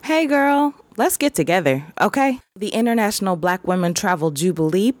Hey girl, let's get together, okay? The International Black Women Travel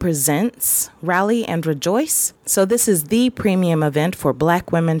Jubilee presents Rally and Rejoice. So this is the premium event for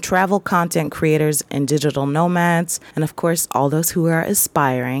Black women travel content creators and digital nomads, and of course, all those who are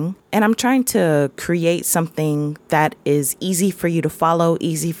aspiring. And I'm trying to create something that is easy for you to follow,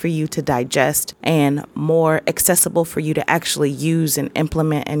 easy for you to digest, and more accessible for you to actually use and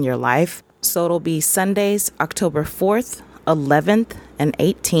implement in your life. So it'll be Sundays, October 4th, 11th, and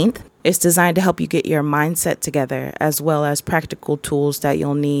 18th. It's designed to help you get your mindset together as well as practical tools that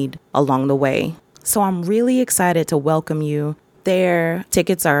you'll need along the way. So I'm really excited to welcome you there.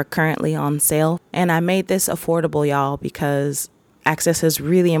 Tickets are currently on sale, and I made this affordable, y'all, because access is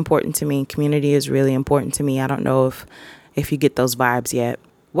really important to me. Community is really important to me. I don't know if you get those vibes yet.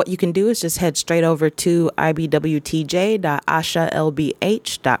 What you can do is just head straight over to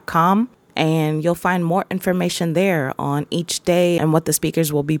ibwtj.ashalbh.com. And you'll find more information there on each day and what the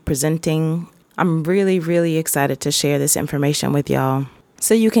speakers will be presenting. I'm really, really excited to share this information with y'all.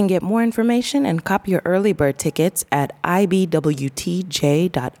 So you can get more information and cop your early bird tickets at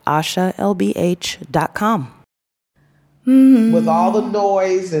ibwtj.ashalbh.com. With all the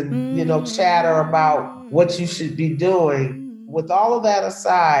noise and, chatter about what you should be doing, with all of that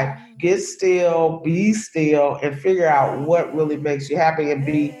aside, get still, be still, and figure out what really makes you happy and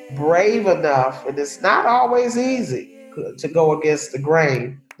be brave enough. And it's not always easy to go against the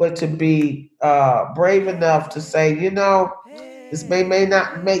grain, but to be brave enough to say, this may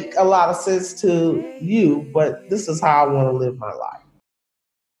not make a lot of sense to you, but this is how I want to live my life.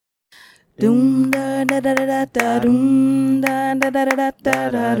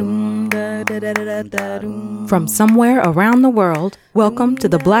 From somewhere around the world, welcome to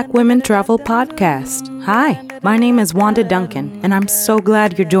the Black Women Travel Podcast. Hi, my name is Wanda Duncan, and I'm so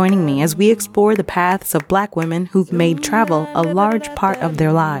glad you're joining me as we explore the paths of Black women who've made travel a large part of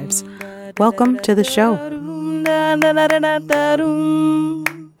their lives. Welcome to the show.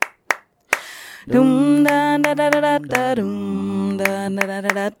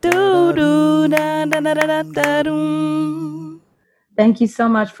 Thank you so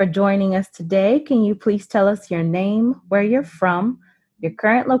much for joining us today. Can you please tell us your name, where you're from, your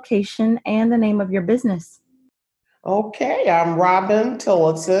current location, and the name of your business? Okay, I'm Robin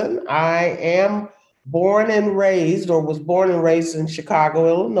Tillotson. I am was born and raised in Chicago,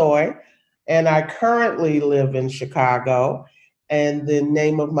 Illinois, and I currently live in Chicago. And the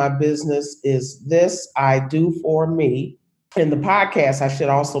name of my business is This I Do For Me. And the podcast, I should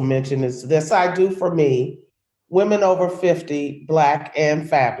also mention, is This I Do For Me, Women Over 50, Black and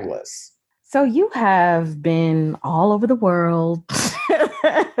Fabulous. So you have been all over the world.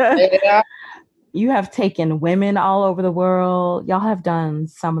 Yeah. You have taken women all over the world. Y'all have done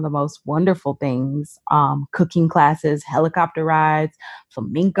some of the most wonderful things. Cooking classes, helicopter rides,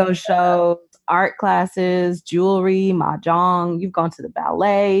 flamenco shows, art classes, jewelry, mahjong. You've gone to the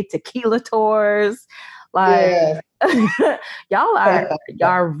ballet, tequila tours. Like, yeah. y'all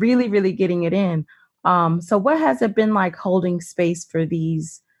are really, really getting it in. So what has it been like holding space for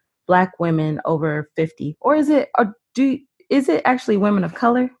these Black women over 50? Or is it actually women of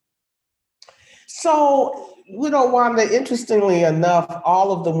color? So, Wanda, interestingly enough,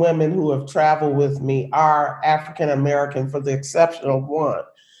 all of the women who have traveled with me are African American, for the exception of one.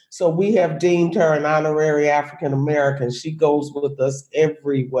 So we have deemed her an honorary African American. She goes with us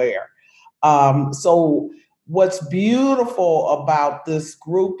everywhere. So what's beautiful about this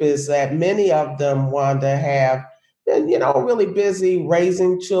group is that many of them, Wanda, have been, really busy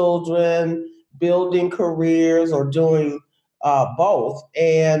raising children, building careers, or doing both.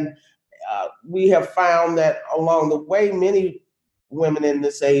 And we have found that along the way, many women in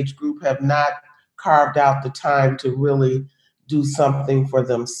this age group have not carved out the time to really do something for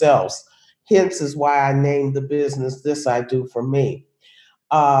themselves. Hence is why I named the business This I Do For Me.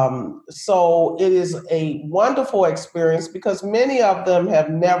 So it is a wonderful experience because many of them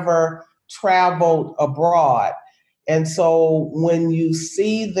have never traveled abroad. And so when you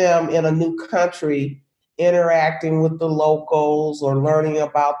see them in a new country, interacting with the locals or learning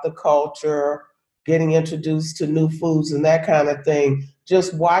about the culture, getting introduced to new foods and that kind of thing,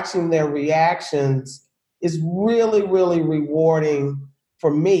 just watching their reactions is really, really rewarding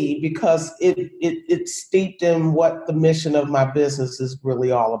for me because it's steeped in what the mission of my business is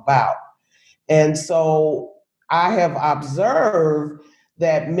really all about. And so I have observed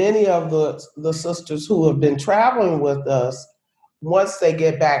that many of the sisters who have been traveling with us, once they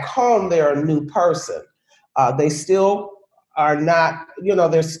get back home, they're a new person. They still are not,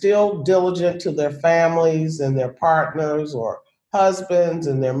 they're still diligent to their families and their partners or husbands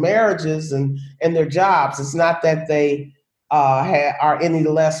and their marriages and their jobs. It's not that they are any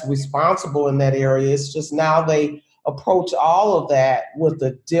less responsible in that area. It's just now they approach all of that with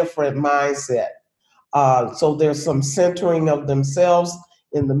a different mindset. So there's some centering of themselves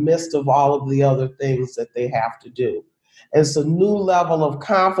in the midst of all of the other things that they have to do. It's a new level of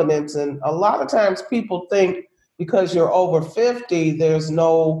confidence. And a lot of times people think because you're over 50, there's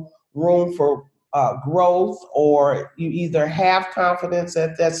no room for growth, or you either have confidence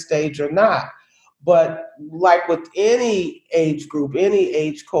at that stage or not. But like with any age group, any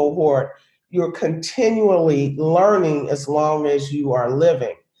age cohort, you're continually learning as long as you are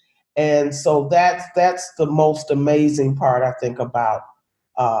living. And so that's the most amazing part, I think, about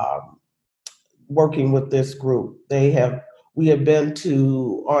um, working with this group. We have been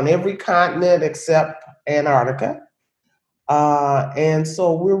to on every continent except Antarctica, and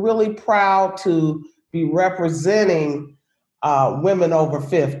so we're really proud to be representing women over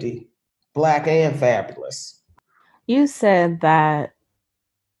 50, Black and fabulous. You said that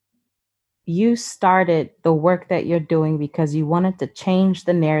you started the work that you're doing because you wanted to change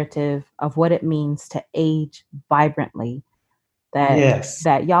the narrative of what it means to age vibrantly. That Yes.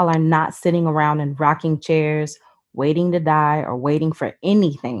 that y'all are not sitting around in rocking chairs waiting to die or waiting for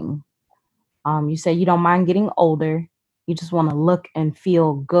anything. You say you don't mind getting older. You just want to look and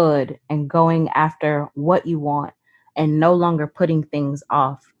feel good and going after what you want and no longer putting things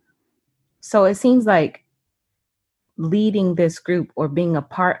off. So it seems like leading this group or being a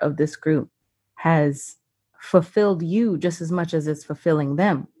part of this group has fulfilled you just as much as it's fulfilling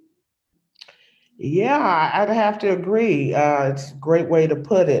them. Yeah, I'd have to agree. It's a great way to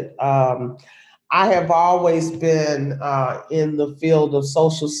put it. I have always been in the field of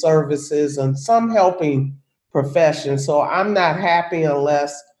social services and some helping professions. So I'm not happy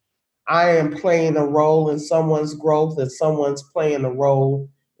unless I am playing a role in someone's growth and someone's playing a role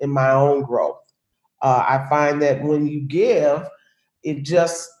in my own growth. I find that when you give, it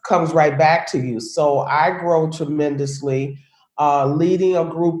just comes right back to you. So I grow tremendously. Leading a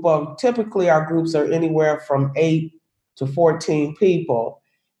group of, typically our groups are anywhere from 8 to 14 people.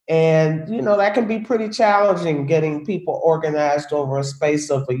 And, that can be pretty challenging getting people organized over a space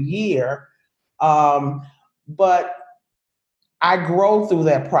of a year. But I grow through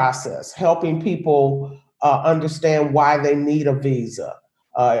that process, helping people understand why they need a visa,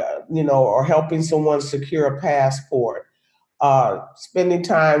 or helping someone secure a passport, spending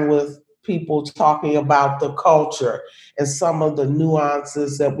time with people talking about the culture and some of the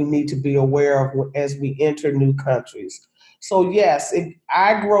nuances that we need to be aware of as we enter new countries. So, yes,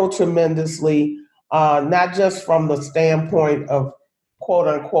 I grow tremendously, not just from the standpoint of quote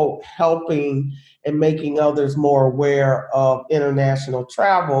unquote helping and making others more aware of international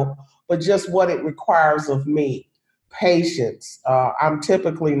travel, but just what it requires of me. Patience. I'm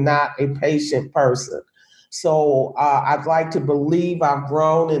typically not a patient person. So I'd like to believe I've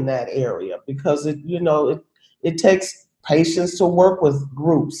grown in that area because it takes patience to work with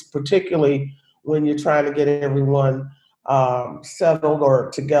groups, particularly when you're trying to get everyone settled or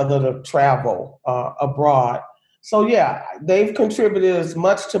together to travel abroad. So yeah, they've contributed as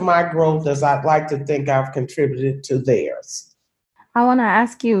much to my growth as I'd like to think I've contributed to theirs. I want to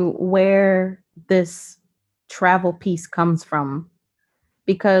ask you where this travel piece comes from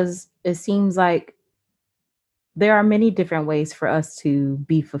because it seems like there are many different ways for us to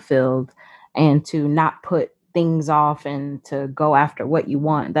be fulfilled and to not put things off and to go after what you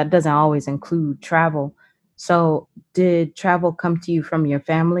want. That doesn't always include travel. So, did travel come to you from your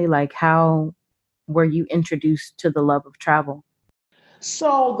family? Like, how were you introduced to the love of travel?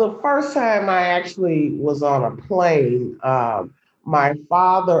 So the first time I actually was on a plane, my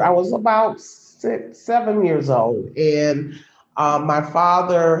father, I was about 7 years old, and my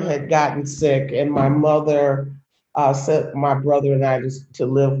father had gotten sick, and my mother sent my brother and I to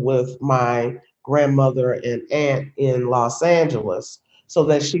live with my grandmother and aunt in Los Angeles so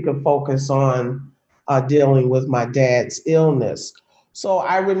that she could focus on dealing with my dad's illness. So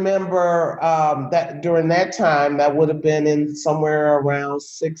I remember that during that time, that would have been in somewhere around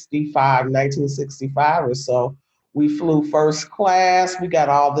 1965 or so. We flew first class. We got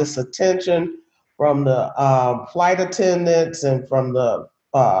all this attention from the flight attendants and from the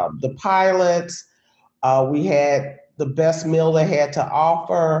pilots. We had the best meal they had to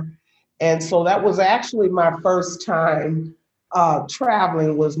offer. And so that was actually my first time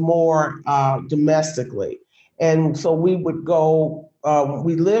traveling was more domestically. And so we would go,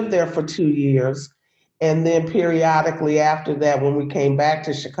 we lived there for 2 years. And then periodically after that, when we came back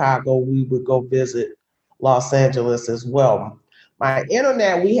to Chicago, we would go visit Los Angeles as well. My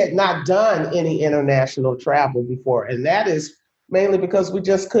internet, we had not done any international travel before, and that is mainly because we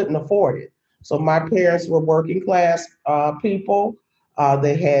just couldn't afford it. So my parents were working class people.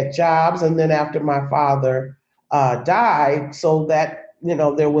 They had jobs, and then after my father died, so that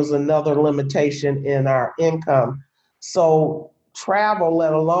there was another limitation in our income. So travel,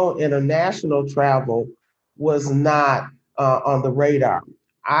 let alone international travel, was not on the radar.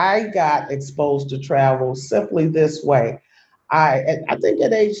 I got exposed to travel simply this way. I think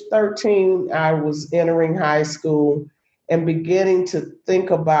at age 13, I was entering high school and beginning to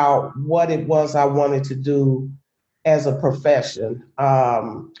think about what it was I wanted to do as a profession.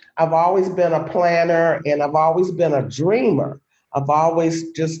 I've always been a planner and I've always been a dreamer. I've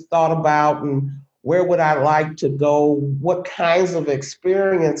always just thought about where would I like to go? What kinds of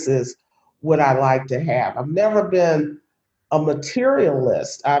experiences would I like to have? I've never been a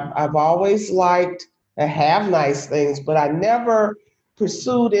materialist. I've always liked to have nice things, but I never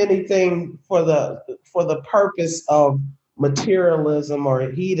pursued anything for the purpose of materialism or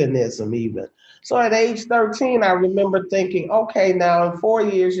hedonism even. So at age 13, I remember thinking, okay, now in 4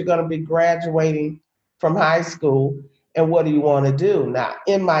 years you're going to be graduating from high school, and what do you want to do? Now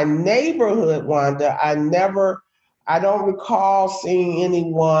in my neighborhood, Wanda, I don't recall seeing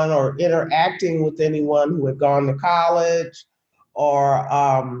anyone or interacting with anyone who had gone to college, or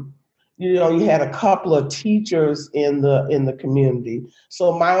you had a couple of teachers in the community.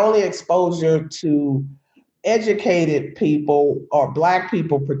 So my only exposure to educated people, or Black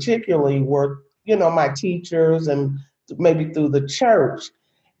people particularly, were my teachers and maybe through the church.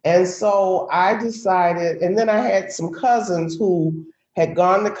 And so I decided, and then I had some cousins who had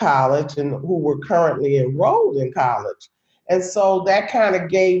gone to college and who were currently enrolled in college. And so that kind of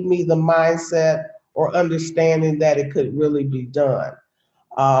gave me the mindset or understanding that it could really be done.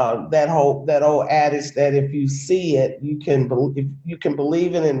 That old adage that if you see it, you can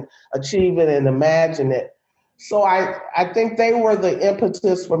believe it and achieve it and imagine it. So I think they were the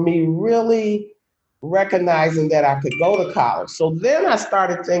impetus for me really recognizing that I could go to college. So then I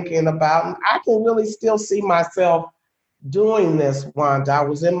started thinking about, I can really still see myself doing this, Wanda. I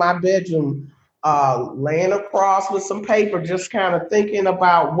was in my bedroom, laying across with some paper, just kind of thinking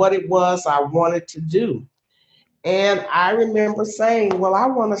about what it was I wanted to do. And I remember saying, well, I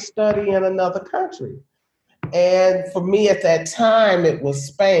want to study in another country. And for me at that time, it was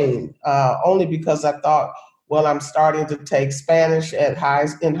Spain, only because I thought, well, I'm starting to take Spanish in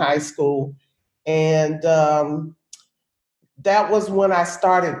high school. And that was when I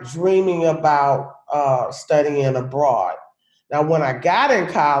started dreaming about studying abroad. Now, when I got in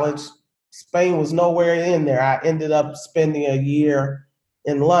college, Spain was nowhere in there. I ended up spending a year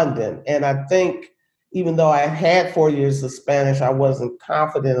in London. And I think even though I had 4 years of Spanish, I wasn't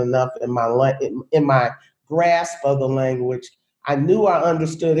confident enough in my grasp of the language. I knew I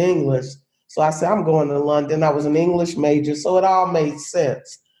understood English. So I said, I'm going to London. I was an English major, so it all made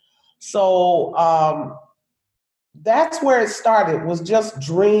sense. So that's where it started, was just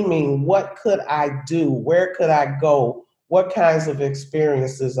dreaming, what could I do? Where could I go? What kinds of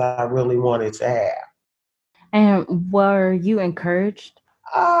experiences I really wanted to have. And were you encouraged?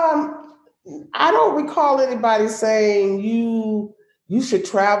 Um, I don't recall anybody saying you should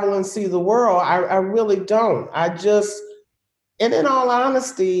travel and see the world. I really don't. And in all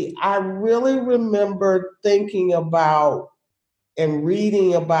honesty, I really remember thinking about and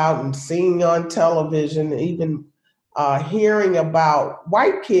reading about and seeing on television, even hearing about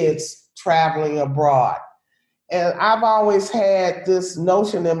white kids traveling abroad. And I've always had this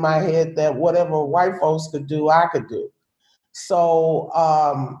notion in my head that whatever white folks could do, I could do. So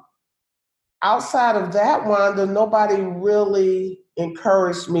outside of that, Wanda, nobody really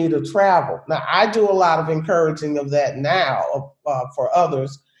encouraged me to travel. Now, I do a lot of encouraging of that now for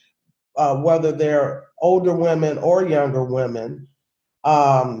others, whether they're older women or younger women.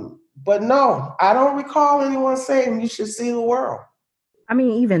 But no, I don't recall anyone saying you should see the world. I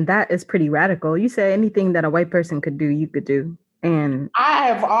mean, even that is pretty radical. You said anything that a white person could do, you could do. And I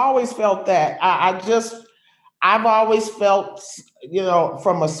have always felt that. I've always felt,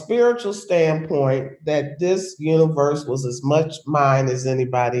 from a spiritual standpoint, that this universe was as much mine as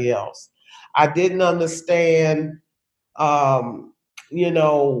anybody else. I didn't understand,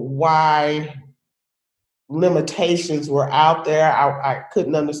 why limitations were out there. I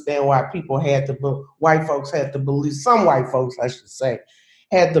couldn't understand why white folks had to believe, some white folks, I should say,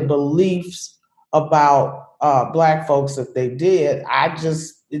 had the beliefs about Black folks that they did.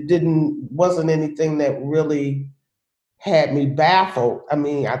 Wasn't anything that really had me baffled. I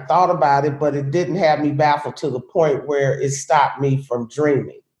mean, I thought about it, but it didn't have me baffled to the point where it stopped me from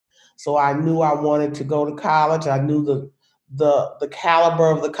dreaming. So I knew I wanted to go to college. I knew the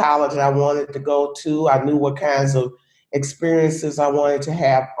caliber of the college I wanted to go to. I knew what kinds of experiences I wanted to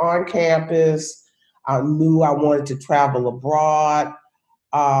have on campus. I knew I wanted to travel abroad.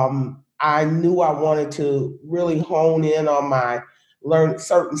 I knew I wanted to really hone in on my learn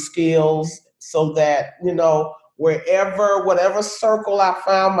certain skills so that, whatever circle I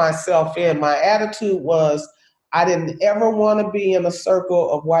found myself in, my attitude was I didn't ever want to be in a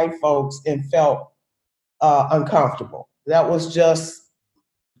circle of white folks and felt uncomfortable. That was just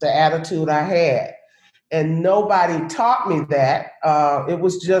the attitude I had. And nobody taught me that.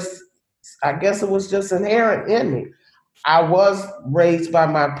 I guess it was just inherent in me. I was raised by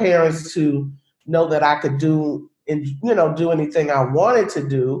my parents to know that I could do anything I wanted to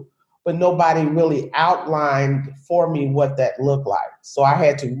do, but nobody really outlined for me what that looked like. So I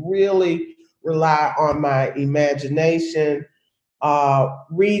had to really rely on my imagination,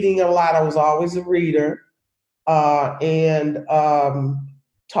 reading a lot. I was always a reader, and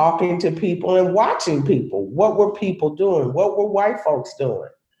talking to people and watching people. What were people doing? What were white folks doing?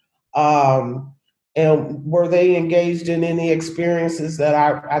 Um, and were they engaged in any experiences that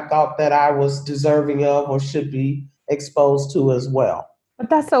I thought that I was deserving of or should be exposed to as well? But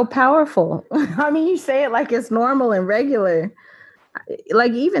that's so powerful. I mean, you say it like it's normal and regular.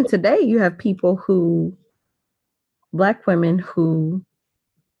 Like even today, you have Black women who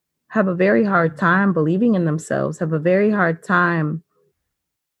have a very hard time believing in themselves, have a very hard time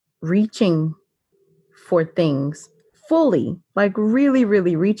reaching for things fully, like really,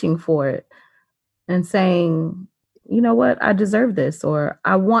 really reaching for it and saying, you know what, I deserve this, or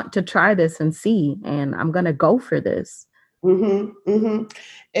I want to try this and see, and I'm going to go for this. Mm-hmm, mm-hmm.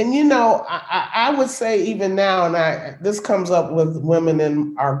 And I would say even now, and this comes up with women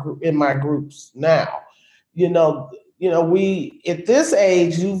in my groups now. We at this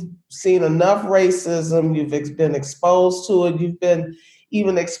age, you've seen enough racism, you've been exposed to it, you've been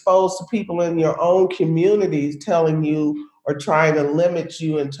even exposed to people in your own communities telling you or trying to limit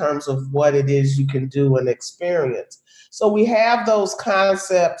you in terms of what it is you can do and experience. So we have those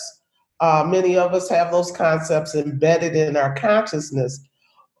concepts. Many of us have those concepts embedded in our consciousness,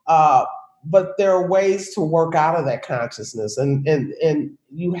 but there are ways to work out of that consciousness, and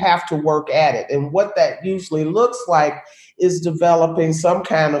you have to work at it. And what that usually looks like is developing some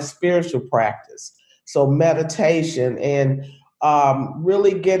kind of spiritual practice. So meditation and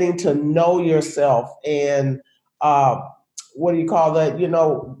really getting to know yourself and what do you call that?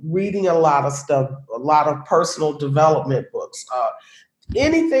 Reading a lot of stuff, a lot of personal development books.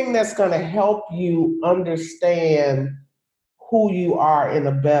 Anything that's going to help you understand who you are in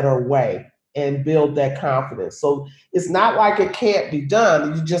a better way and build that confidence. So it's not like it can't be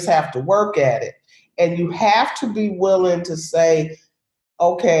done. You just have to work at it. And you have to be willing to say,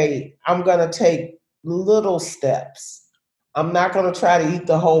 okay, I'm going to take little steps. I'm not going to try to eat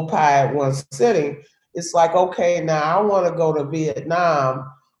the whole pie at one sitting. It's like, okay, now I want to go to Vietnam,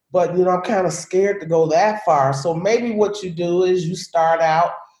 but I'm kind of scared to go that far. So maybe what you do is you start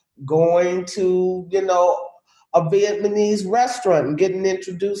out going to, a Vietnamese restaurant and getting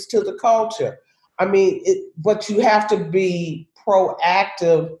introduced to the culture. I mean, but you have to be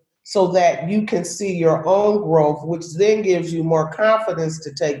proactive so that you can see your own growth, which then gives you more confidence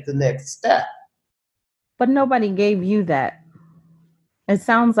to take the next step. But nobody gave you that. It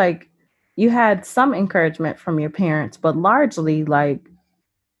sounds like you had some encouragement from your parents, but largely, like,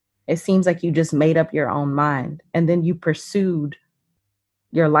 it seems like you just made up your own mind and then you pursued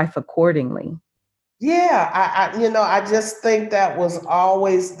your life accordingly. Yeah, I just think that was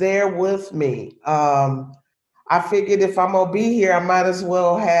always there with me. I figured if I'm gonna be here, I might as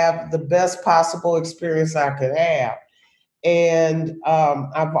well have the best possible experience I could have. And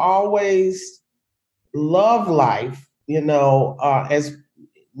I've always loved life. As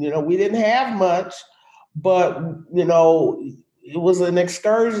we didn't have much, but it was an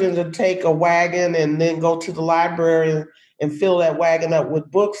excursion to take a wagon and then go to the library and fill that wagon up with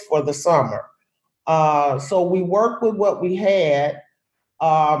books for the summer. So we worked with what we had.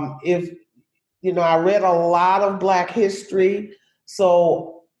 I read a lot of Black history,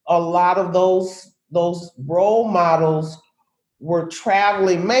 so a lot of those role models were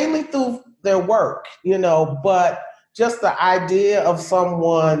traveling mainly through their work, but just the idea of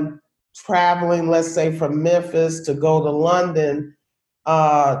someone traveling, let's say from Memphis to go to London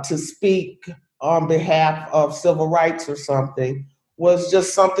to speak on behalf of civil rights or something was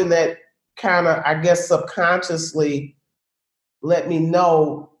just something that kind of, I guess, subconsciously let me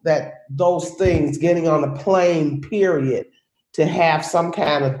know that those things, getting on a plane, period, to have some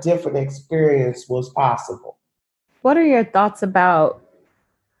kind of different experience was possible. What are your thoughts about?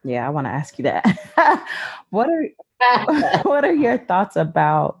 Yeah, I want to ask you that. What are your thoughts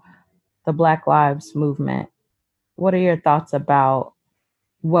about the Black Lives Movement? what are your thoughts about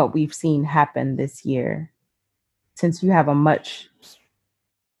what we've seen happen this year, since you have a much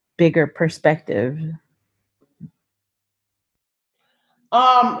bigger perspective?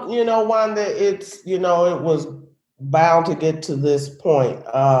 Wanda, it was bound to get to this point.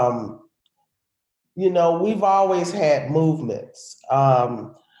 We've always had movements.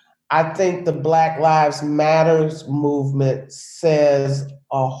 I think the Black Lives Matters movement says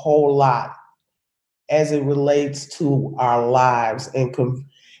a whole lot as it relates to our lives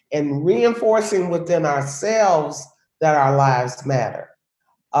and reinforcing within ourselves that our lives matter.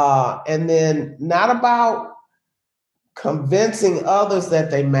 And then not about convincing others that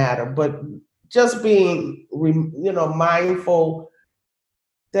they matter, but just being, mindful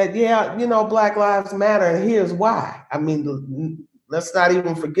that, Black Lives Matter, and here's why. I mean, let's not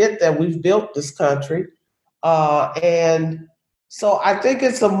even forget that we've built this country. And so I think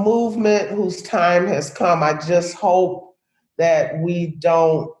it's a movement whose time has come. I just hope that we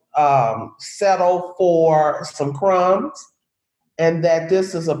don't settle for some crumbs, and that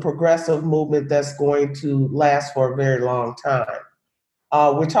this is a progressive movement that's going to last for a very long time.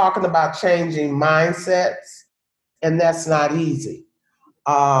 We're talking about changing mindsets, and that's not easy.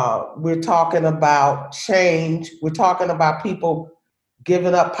 We're talking about change. We're talking about people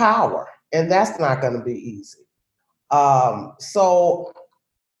giving up power, and that's not going to be easy. So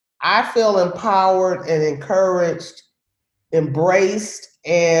I feel empowered and encouraged, embraced,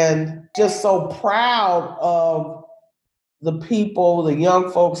 and just so proud of the people, the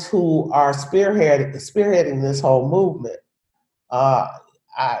young folks who are spearheading this whole movement. I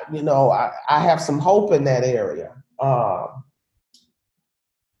have some hope in that area.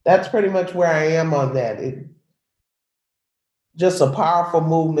 That's pretty much where I am on that. Just a powerful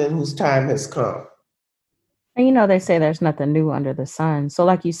movement whose time has come. And they say there's nothing new under the sun. So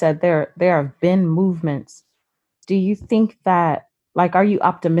like you said, there have been movements. Do you think that, like, are you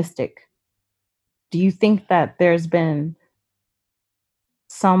optimistic? Do you think that there's been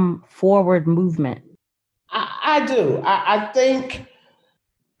some forward movement? I do. I think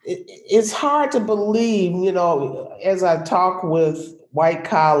it's hard to believe, as I talk with white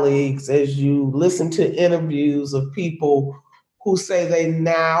colleagues, as you listen to interviews of people who say they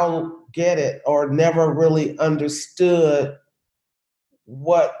now get it or never really understood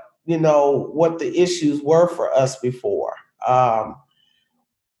what the issues were for us before. I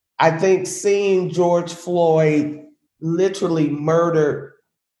think seeing George Floyd literally murdered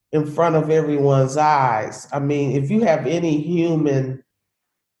in front of everyone's eyes. I mean, if you have any human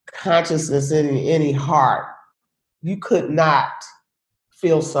consciousness in any heart, you could not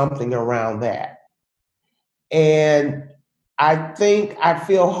feel something around that. And I think I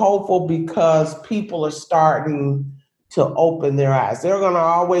feel hopeful because people are starting to open their eyes. There are going to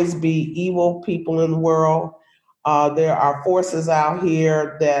always be evil people in the world. There are forces out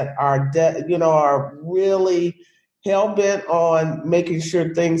here that are really hell-bent on making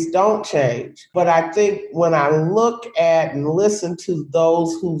sure things don't change. But I think when I look at and listen to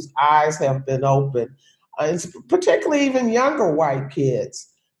those whose eyes have been opened, particularly even younger white kids,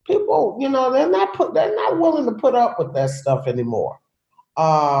 people, they're not willing to put up with that stuff anymore.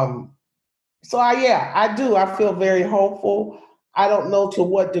 I do. I feel very hopeful. I don't know to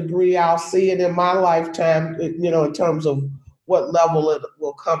what degree I'll see it in my lifetime, in terms of what level it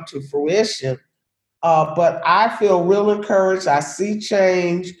will come to fruition. But I feel real encouraged. I see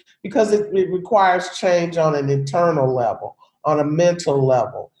change because it requires change on an internal level, on a mental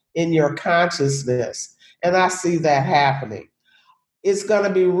level, in your consciousness. And I see that happening. It's going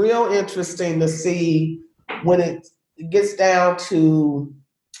to be real interesting to see when it gets down to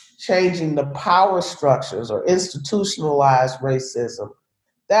changing the power structures or institutionalized racism.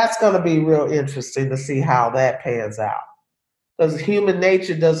 That's going to be real interesting to see how that pans out. Because human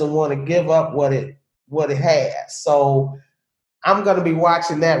nature doesn't want to give up what it has. So I'm going to be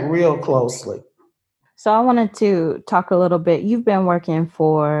watching that real closely. So I wanted to talk a little bit. You've been working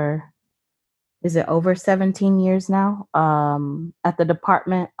for, is it over 17 years now, at the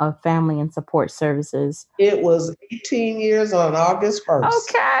Department of Family and Support Services? It was 18 years on August 1st.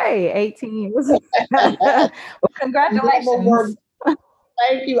 Okay, 18 years. Well, congratulations.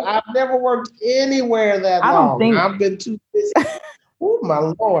 Thank you. I've never worked anywhere that long. I've been too busy. Oh, my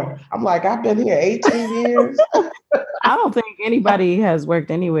Lord. I'm like, I've been here 18 years. I don't think anybody has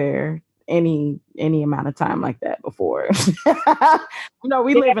worked anywhere any amount of time like that before.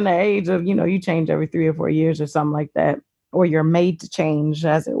 We live in the age of, you change every 3 or 4 years or something like that, or you're made to change,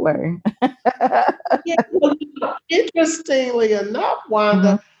 as it were. Interestingly enough,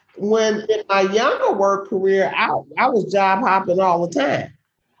 Wanda, when in my younger work career, I was job hopping all the time.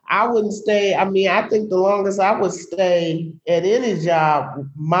 I wouldn't stay. I mean, I think the longest I would stay at any job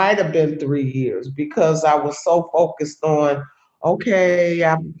might have been 3 years because I was so focused on, okay,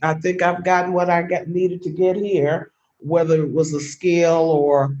 I think I've gotten what I got needed to get here, whether it was a skill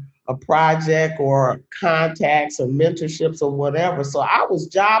or a project or contacts or mentorships or whatever. So I was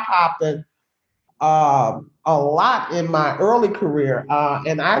job hopping a lot in my early career.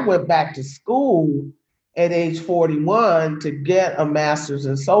 And I went back to school at age 41 to get a master's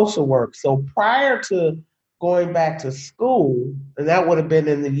in social work. So prior to going back to school, and that would have been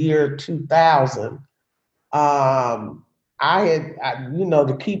in the year 2000, to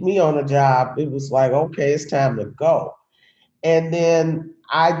keep me on a job, it was like, okay, it's time to go. And then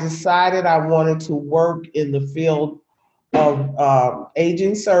I decided I wanted to work in the field of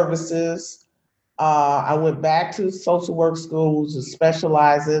aging services. I went back to social work schools to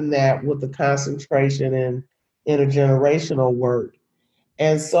specialize in that with a concentration in intergenerational work.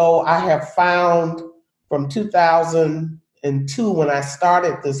 And so I have found from 2002, when I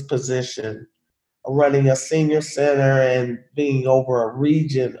started this position, running a senior center and being over a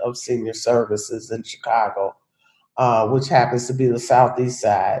region of senior services in Chicago, which happens to be the Southeast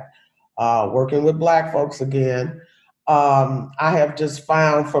side, working with Black folks again. I have just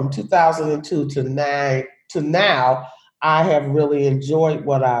found from 2002 to now, I have really enjoyed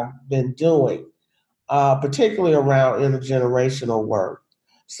what I've been doing, particularly around intergenerational work.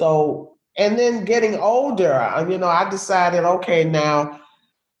 So, and then getting older, I decided, okay, now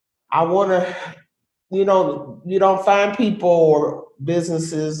I want to, you don't find people or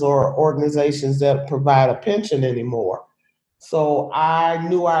businesses or organizations that provide a pension anymore. So I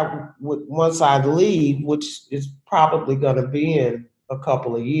knew I would, once I leave, which is probably going to be in a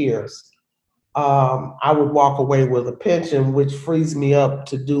couple of years, I would walk away with a pension, which frees me up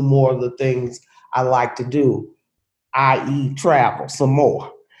to do more of the things I like to do, i.e., travel some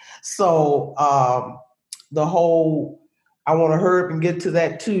more. So the whole, I want to hurry up and get to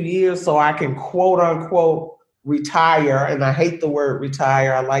that 2 years so I can quote unquote retire. And I hate the word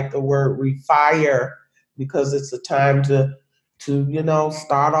retire. I like the word refire because it's a time to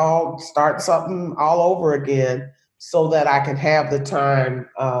start something all over again so that I can have the time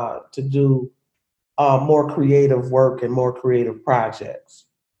to do more creative work and more creative projects.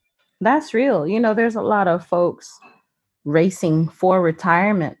 That's real. There's a lot of folks racing for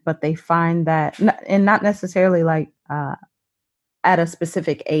retirement, but they find that, and not necessarily like at a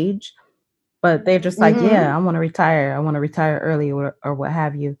specific age, but they're just like, yeah, Mm-hmm. I want to retire. I want to retire early or what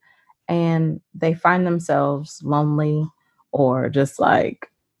have you. And they find themselves lonely or just like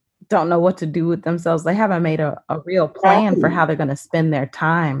don't know what to do with themselves. They haven't made a real plan for how Right. they're going to spend their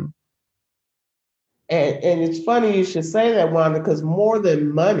time. And it's funny you should say that, Wanda, because more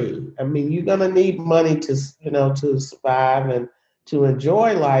than money, I mean, you're gonna need money to survive and to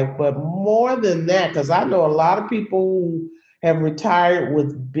enjoy life, but more than that, because I know a lot of people who have retired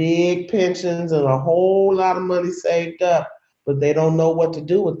with big pensions and a whole lot of money saved up, but they don't know what to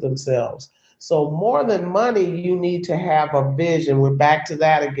do with themselves. So more than money, you need to have a vision. We're back to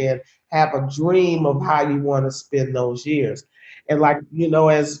that again. Have a dream of how you want to spend those years. And like,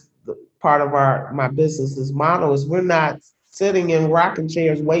 as part of my business's motto is we're not sitting in rocking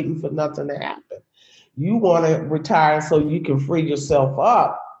chairs waiting for nothing to happen. You want to retire so you can free yourself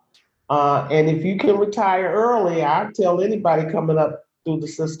up. And if you can retire early, I tell anybody coming up through the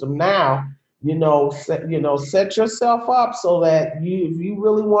system now, set yourself up so that if you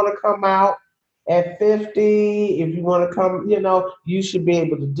really want to come out at 50, if you want to come, you should be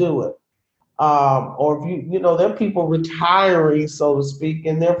able to do it. Or if there are people retiring, so to speak,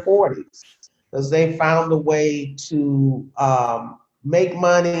 in their 40s because they found a way to make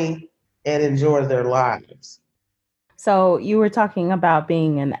money and enjoy their lives. So you were talking about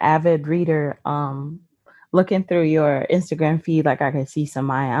being an avid reader. Looking through your Instagram feed, like I can see some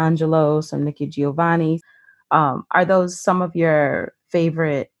Maya Angelou, some Nikki Giovanni. Are those some of your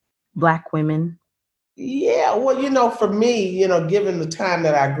favorite Black women? Yeah, well, for me, given the time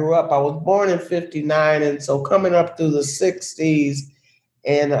that I grew up, I was born in 59. And so coming up through the 60s,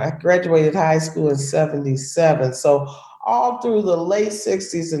 and I graduated high school in 77. So all through the late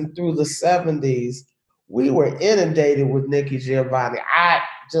 60s and through the 70s, we were inundated with Nikki Giovanni. I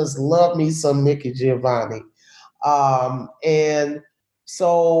just love me some Nikki Giovanni. And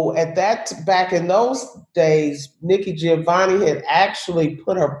so back in those days, Nikki Giovanni had actually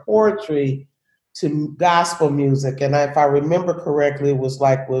put her poetry to gospel music. And if I remember correctly, it was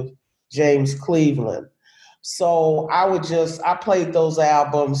like with James Cleveland. So I played those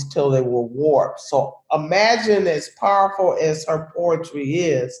albums till they were warped. So imagine as powerful as her poetry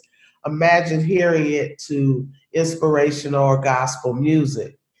is, imagine hearing it to inspirational or gospel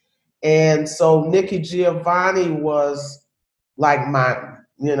music. And so Nikki Giovanni was like my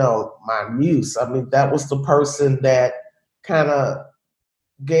muse. I mean, that was the person that kind of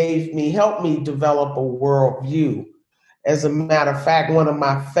helped me develop a worldview. As a matter of fact, one of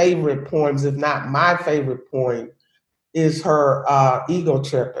my favorite poems, if not my favorite poem, is her Ego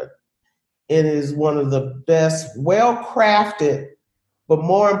Tripping. It is one of the best, well crafted, but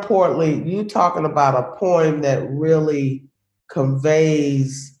more importantly, you talking about a poem that really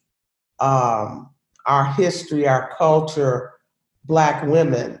conveys our history, our culture, Black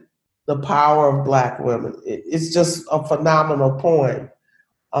women, the power of Black women. It's just a phenomenal poem.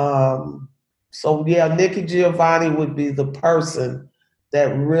 So yeah, Nikki Giovanni would be the person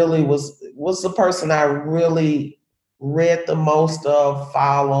that really was the person I really read the most of,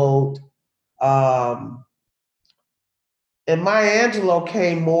 followed. Um, and Maya Angelou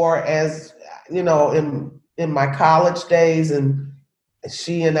came more as in my college days, and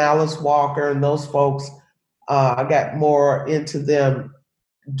she and Alice Walker and those folks. I got more into them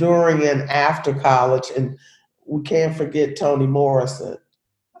during and after college, and we can't forget Toni Morrison.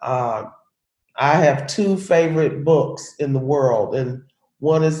 Uh, I have two favorite books in the world, and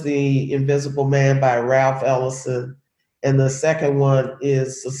one is The Invisible Man by Ralph Ellison, and the second one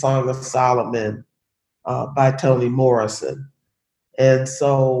is The Song of Solomon by Toni Morrison. And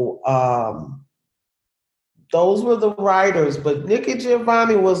so those were the writers, but Nikki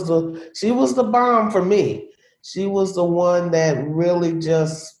Giovanni was the bomb for me. She was the one that really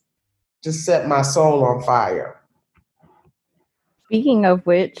just set my soul on fire. Speaking of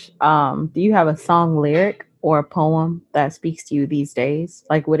which, do you have a song lyric or a poem that speaks to you these days?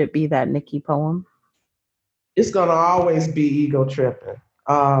 Like, would it be that Nikki poem? It's gonna always be Ego Tripping.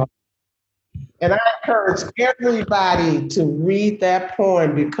 And I encourage everybody to read that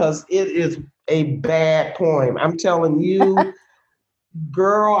poem because it is a bad poem. I'm telling you,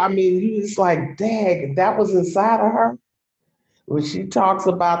 girl, I mean, you just like, dang, that was inside of her. When she talks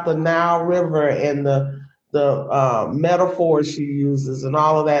about the Nile River and the metaphors she uses and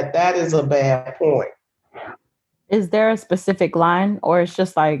all of that, that is a bad point. Is there a specific line, or it's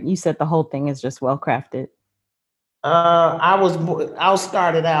just like you said, the whole thing is just well crafted? I'll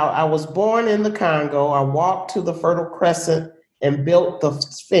start it out. I was born in the Congo. I walked to the Fertile Crescent and built the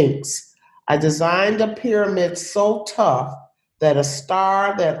Sphinx. I designed a pyramid so tough that a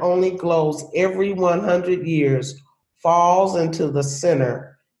star that only glows every 100 years falls into the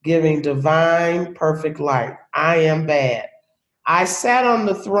center, giving divine, perfect light. I am bad. I sat on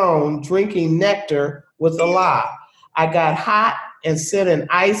the throne drinking nectar with Allah. I got hot and sent an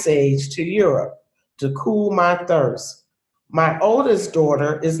ice age to Europe to cool my thirst. My oldest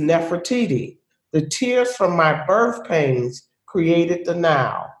daughter is Nefertiti. The tears from my birth pains created the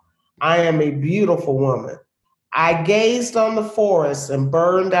Nile. I am a beautiful woman. I gazed on the forest and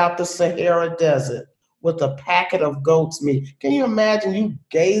burned out the Sahara Desert with a packet of goat's meat. Can you imagine you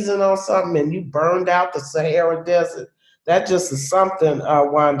gazing on something and you burned out the Sahara Desert? That just is something,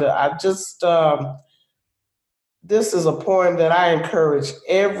 Wanda. This is a poem that I encourage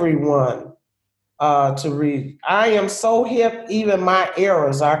everyone to read. I am so hip, even my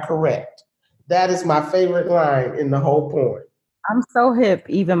errors are correct. That is my favorite line in the whole poem. I'm so hip,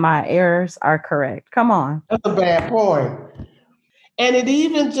 even my errors are correct. Come on. That's a bad poem. And it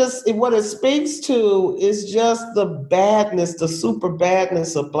even what it speaks to is just the badness, the super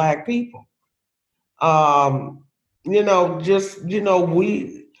badness of Black people. That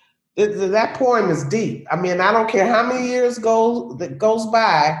poem is deep. I mean, I don't care how many years goes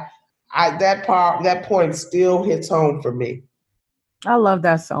by, that point still hits home for me. I love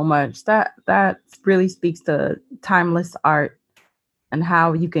that so much. That really speaks to timeless art and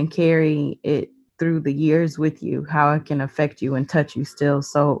how you can carry it through the years with you, how it can affect you and touch you still.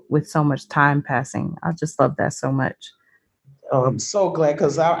 So with so much time passing, I just love that so much. Oh, I'm so glad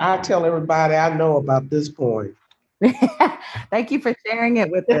because I tell everybody I know about this poem. Thank you for sharing it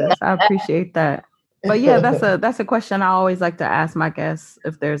with us. I appreciate that. But yeah, that's a question I always like to ask my guests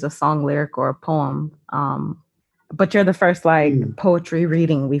if there's a song lyric or a poem. But you're the first poetry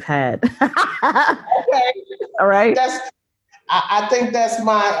reading we've had. Okay. All right. I think that's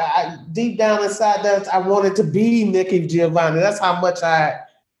deep down inside that I wanted to be Nikki Giovanni. That's how much I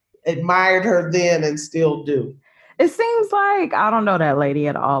admired her then and still do. It seems like, I don't know that lady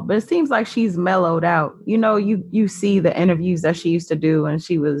at all, but it seems like she's mellowed out. You know, you see the interviews that she used to do, and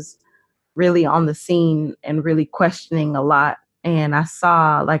she was really on the scene and really questioning a lot. And I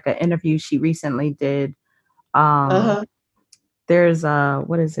saw like an interview she recently did. There's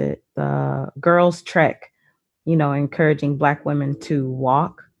what is it? The Girls Trek, encouraging Black women to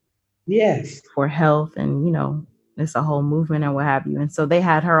walk. Yes. For health and, it's a whole movement and what have you. And so they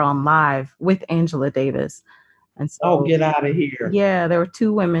had her on live with Angela Davis. And Oh, so, get out of here. yeah, there were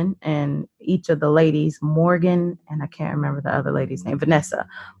two women, and each of the ladies, Morgan, and I can't remember the other lady's name, Vanessa.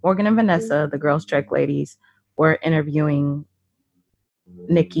 Morgan and Vanessa, the Girls Trek ladies, were interviewing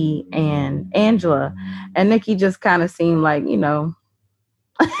Nikki and Angela. And Nikki just kind of seemed like,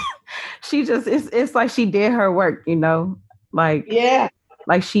 she just, it's like she did her work, Yeah.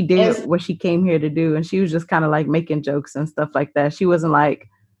 like she did And what she came here to do. And she was just kind of like making jokes and stuff like that. She wasn't like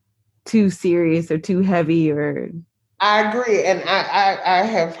too serious or too heavy or. I agree. And I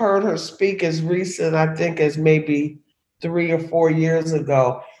have heard her speak as recent, I think, as maybe 3 or 4 years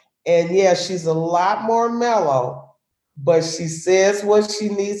ago. And yeah, she's a lot more mellow, but she says what she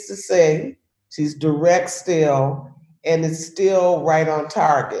needs to say. She's direct still, and it's still right on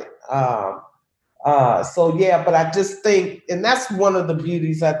target. So yeah, but I just think, and that's one of the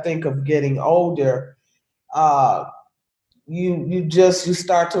beauties I think of getting older. Uh, you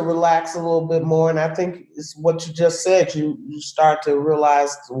start to relax a little bit more, and I think it's what you just said. You start to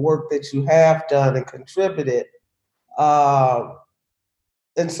realize the work that you have done and contributed, uh,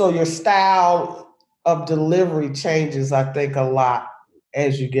 and so your style of delivery changes, I think, a lot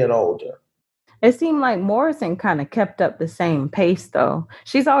as you get older. It seemed like Morrison kind of kept up the same pace, though.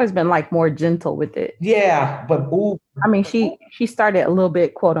 She's always been like more gentle with it. Yeah, but ooh, I mean, she started a little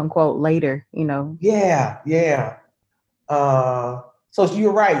bit, quote unquote, later. yeah, yeah. So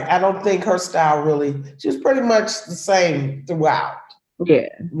you're right. I don't think her style really. She was pretty much the same throughout. Yeah.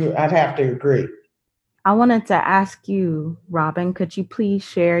 I'd have to agree. I wanted to ask you, Robin, could you please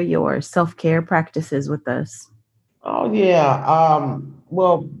share your self-care practices with us? Oh yeah.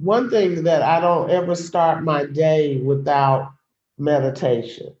 Well, one thing that I don't ever start my day without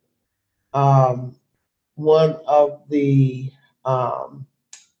meditation. Um, One of the um,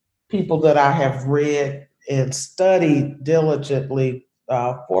 people that I have read and studied diligently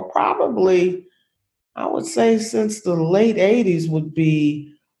for probably, I would say, since the late '80s would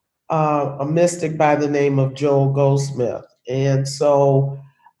be a mystic by the name of Joel Goldsmith. And so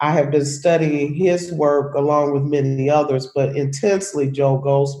I have been studying his work along with many others, but intensely Joel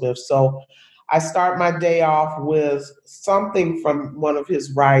Goldsmith. So I start my day off with something from one of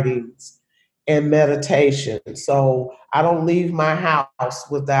his writings and meditation. So I don't leave my house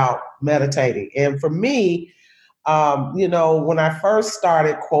without meditating. And for me, when I first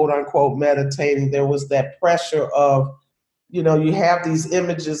started, quote unquote, meditating, there was that pressure of, you have these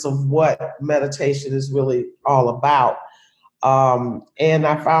images of what meditation is really all about. And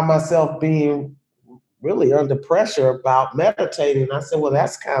I found myself being really under pressure about meditating. I said, well,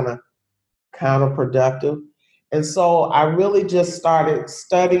 that's kind of counterproductive. And so I really just started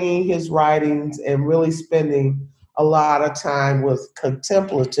studying his writings and really spending a lot of time with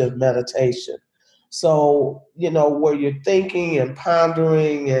contemplative meditation. So, where you're thinking and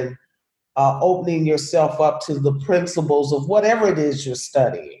pondering and opening yourself up to the principles of whatever it is you're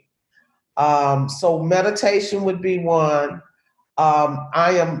studying. So meditation would be one.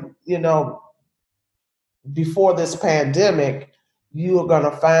 I am, before this pandemic, you are going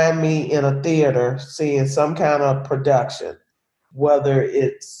to find me in a theater seeing some kind of production, whether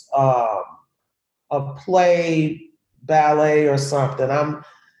it's a play, ballet, or something.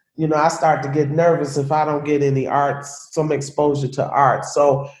 I start to get nervous if I don't get any arts, some exposure to art.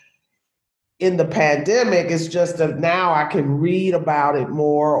 So in the pandemic, it's just that now I can read about it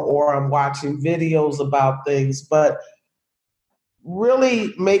more or I'm watching videos about things, but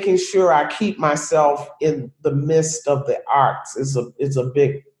really making sure I keep myself in the midst of the arts is a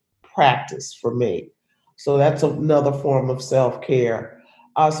big practice for me. So that's another form of self-care.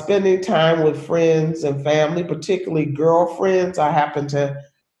 Spending time with friends and family, particularly girlfriends. I happen to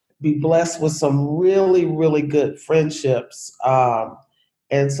be blessed with some really, really good friendships.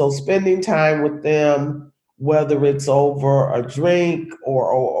 And so spending time with them, whether it's over a drink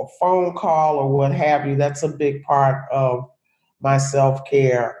or a phone call or what have you, that's a big part of my self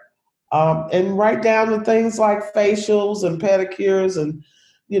care. And right down to things like facials and pedicures. And,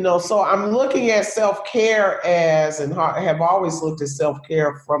 so I'm looking at self care and have always looked at self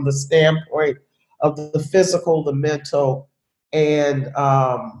care from the standpoint of the physical, the mental, and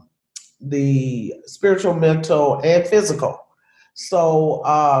the spiritual, mental, and physical. So,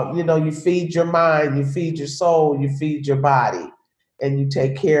 you feed your mind, you feed your soul, you feed your body, and you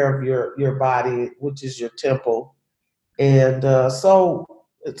take care of your body, which is your temple. And so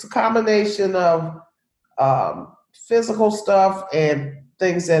it's a combination of physical stuff and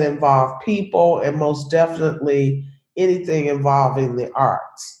things that involve people, and most definitely anything involving the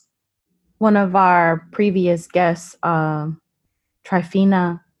arts. One of our previous guests,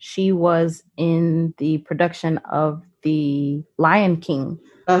 Trifina, She was in the production of The Lion King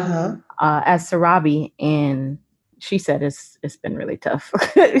as Sarabi, and she said it's been really tough.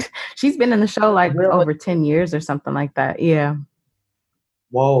 She's been in the show like over 10 years or something like that. Yeah.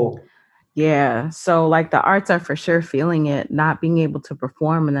 Whoa. Yeah. So like the arts are for sure feeling it, not being able to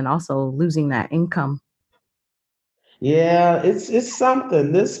perform and then also losing that income. Yeah, it's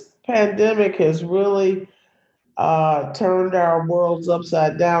something. This pandemic has really turned our worlds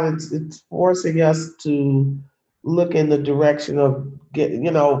upside down. It's forcing us to look in the direction of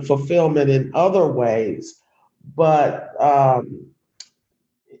fulfillment in other ways. But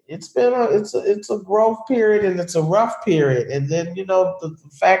it's a growth period, and it's a rough period. And then the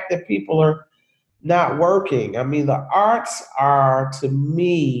fact that people are not working. I mean, the arts are, to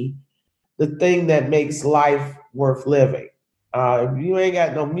me, the thing that makes life worth living. If you ain't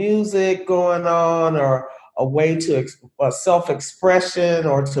got no music going on, or a way to self-expression,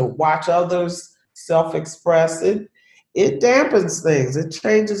 or to watch others self-express, it dampens things. It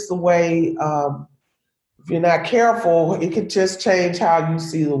changes the way. If you're not careful, it could just change how you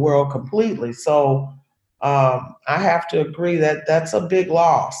see the world completely. So I have to agree that that's a big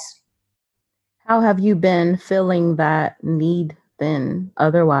loss. How have you been filling that need then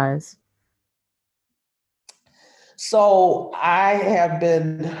otherwise? So I have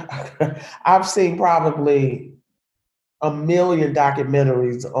been, I've seen probably a million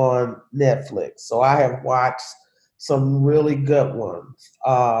documentaries on Netflix. So I have watched some really good ones.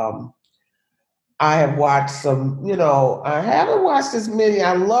 I have watched some, I haven't watched as many.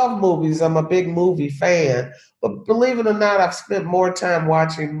 I love movies. I'm a big movie fan. But believe it or not, I've spent more time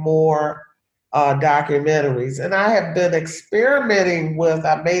watching more documentaries. And I have been experimenting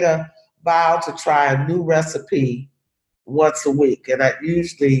I made a vow to try a new recipe once a week. And that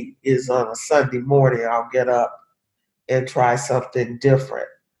usually is on a Sunday morning. I'll get up and try something different.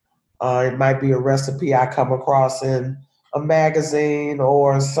 It might be a recipe I come across in a magazine,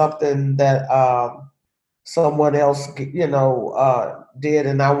 or something that someone else, did,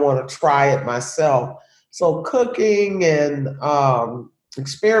 and I want to try it myself. So cooking and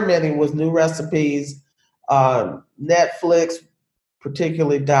experimenting with new recipes, Netflix,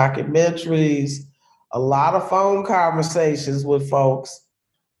 particularly documentaries, a lot of phone conversations with folks.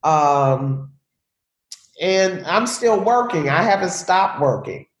 And I'm still working. I haven't stopped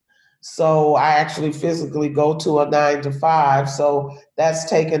working. So I actually physically go to a 9 to 5. So that's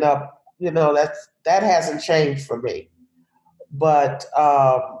taken up, that hasn't changed for me. But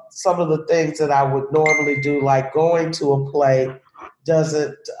some of the things that I would normally do, like going to a play,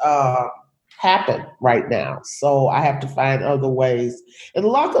 doesn't happen right now. So I have to find other ways. And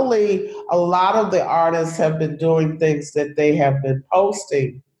luckily, a lot of the artists have been doing things that they have been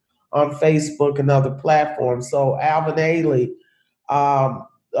posting on Facebook and other platforms. So Alvin Ailey,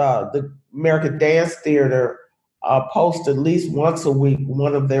 the American Dance Theater, posts at least once a week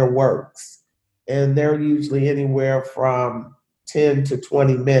one of their works. And they're usually anywhere from 10 to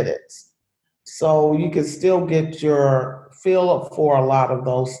 20 minutes. So you can still get your feel up for a lot of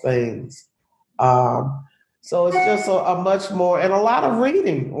those things. So it's just a much more, and a lot of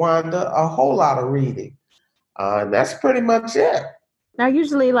reading, Wanda, a whole lot of reading. And that's pretty much it. Now,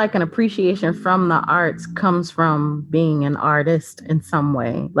 usually, like an appreciation from the arts comes from being an artist in some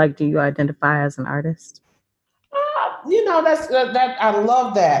way. Like, do you identify as an artist? That I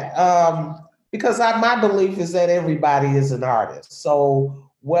love that, because my belief is that everybody is an artist. So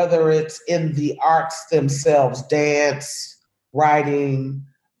whether it's in the arts themselves, dance, writing,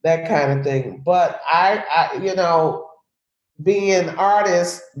 that kind of thing. But being an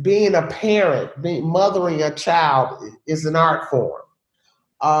artist, being a parent, mothering a child is an art form.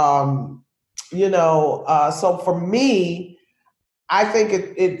 So for me, I think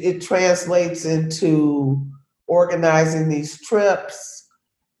it translates into organizing these trips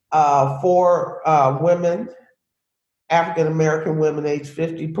for women, African American women age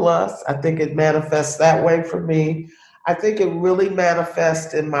 50 plus. I think it manifests that way for me. I think it really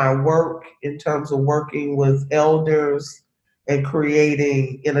manifests in my work, in terms of working with elders and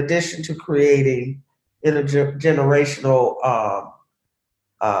creating, in addition to creating intergenerational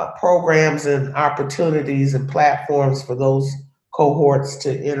programs and opportunities and platforms for those cohorts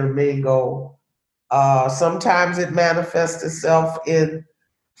to intermingle. Sometimes it manifests itself in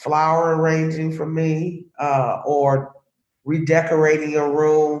flower arranging for me, or redecorating a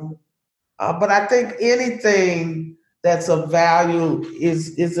room. But I think anything that's of value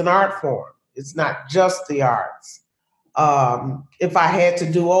is an art form. It's not just the arts. If I had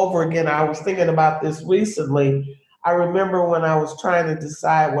to do over again, I was thinking about this recently. I remember when I was trying to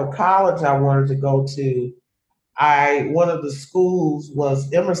decide what college I wanted to go to, I one of the schools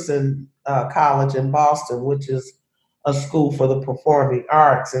was Emerson College in Boston, which is a school for the performing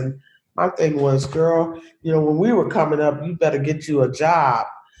arts. And my thing was, girl, when we were coming up, you better get you a job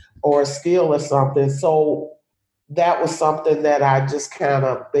or a skill or something. So that was something that I just kind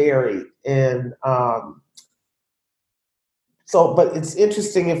of buried. And but it's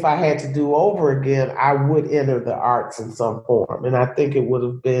interesting, if I had to do over again, I would enter the arts in some form. And I think it would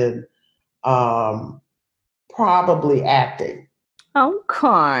have been probably acting.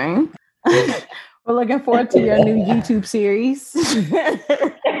 Okay. We're looking forward to your new YouTube series.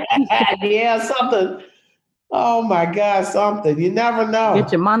 Yeah, something. Oh my God, something. You never know.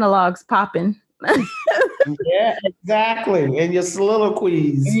 Get your monologues popping. Yeah, exactly. And your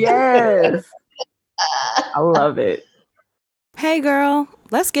soliloquies. Yes. I love it. Hey girl,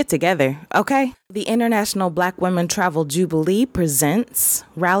 let's get together, okay? The International Black Women Travel Jubilee presents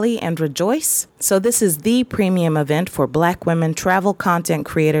Rally and Rejoice. So this is the premium event for Black women travel content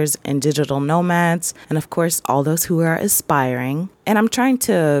creators and digital nomads, and of course, all those who are aspiring. And I'm trying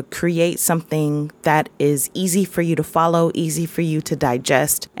to create something that is easy for you to follow, easy for you to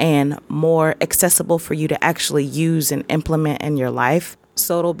digest, and more accessible for you to actually use and implement in your life.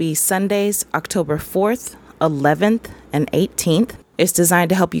 So it'll be Sundays, October 4th, 11th, and 18th. It's designed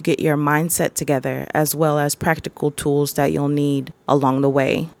to help you get your mindset together, as well as practical tools that you'll need along the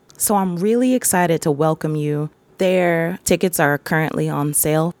way. So I'm really excited to welcome you there. Tickets are currently on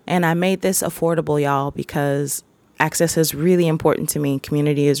sale, and I made this affordable, y'all, because access is really important to me.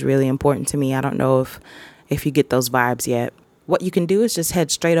 Community is really important to me. I don't know if you get those vibes yet. What you can do is just head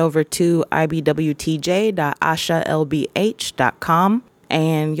straight over to ibwtj.ashalbh.com.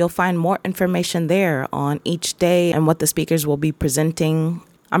 And you'll find more information there on each day and what the speakers will be presenting.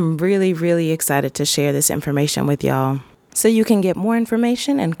 I'm really, really excited to share this information with y'all. So you can get more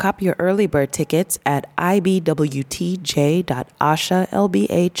information and cop your early bird tickets at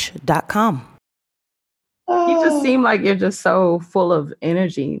ibwtj.ashalbh.com. You just seem like you're just so full of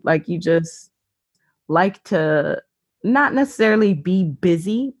energy. Like you just like to not necessarily be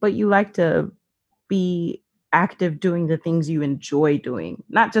busy, but you like to be active doing the things you enjoy doing,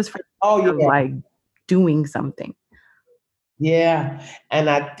 not just for like doing something. Yeah. And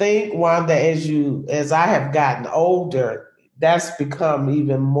I think, Wanda, as I have gotten older, that's become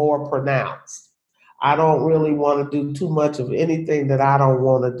even more pronounced. I don't really want to do too much of anything that I don't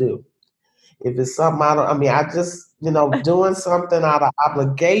want to do. If it's something I just, doing something out of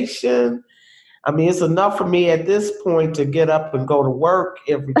obligation. It's enough for me at this point to get up and go to work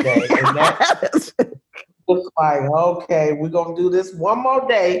every day. And that's like, okay, we're going to do this one more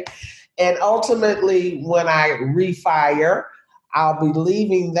day. And ultimately, when I refire, I'll be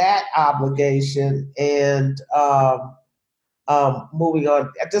leaving that obligation and moving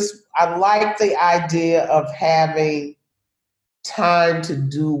on. I like the idea of having time to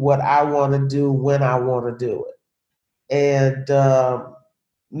do what I want to do when I want to do it. And,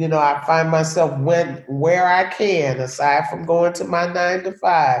 I find myself where I can, aside from going to my 9 to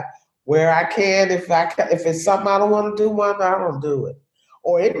 5, where I can, if it's something I don't want to do, I don't do it.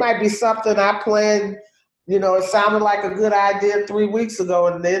 Or it might be something I planned, it sounded like a good idea 3 weeks ago,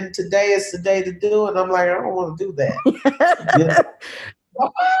 and then today is the day to do it. And I'm like, I don't want to do that.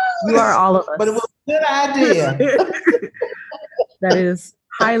 You are all of us. But it was a good idea. That is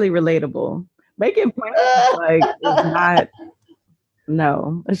highly relatable. Making plans is not.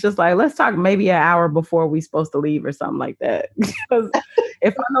 No, it's just like, let's talk maybe an hour before we're supposed to leave or something like that. Because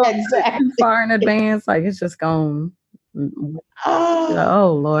if I know exactly too far in advance, like it's just going,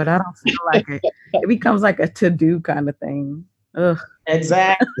 oh Lord, I don't feel like it. It becomes like a to-do kind of thing. Ugh.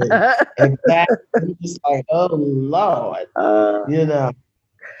 Exactly. Exactly. It's like, oh Lord, And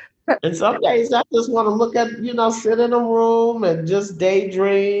some days I just want to look at, sit in a room and just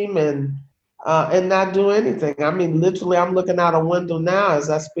daydream and not do anything. Literally, I'm looking out a window now as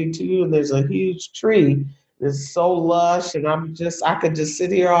I speak to you, and there's a huge tree. It's so lush, and I could just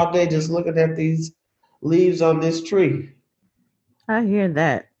sit here all day just looking at these leaves on this tree. I hear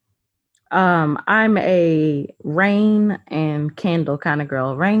that. I'm a rain and candle kind of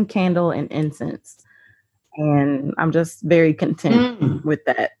girl. Rain, candle, and incense. And I'm just very content with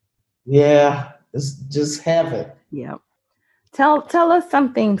that. Yeah, it's just heaven. Yeah. Tell us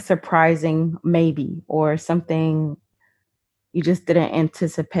something surprising, maybe, or something you just didn't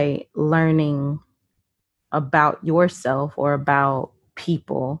anticipate learning about yourself or about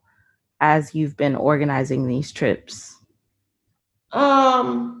people as you've been organizing these trips.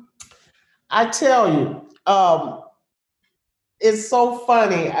 I tell you, it's so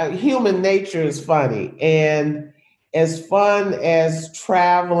funny. Human nature is funny, and as fun as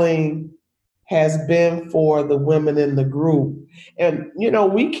traveling has been for the women in the group. And,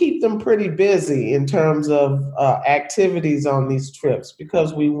 we keep them pretty busy in terms of activities on these trips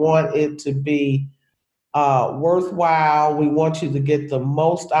because we want it to be worthwhile. We want you to get the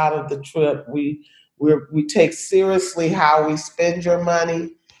most out of the trip. We take seriously how we spend your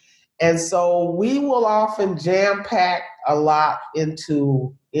money. And so we will often jam pack a lot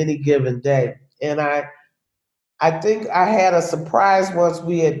into any given day. And I think I had a surprise once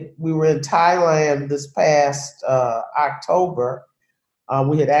we were in Thailand this past October.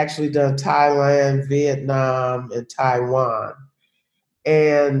 We had actually done Thailand, Vietnam, and Taiwan.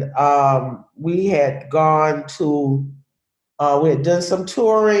 And we had gone to, we had done some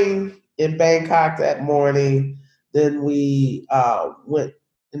touring in Bangkok that morning. Then we went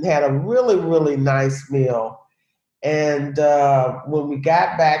and had a really, really nice meal. And when we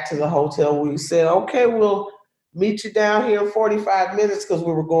got back to the hotel, we said, okay, we'll meet you down here in 45 minutes because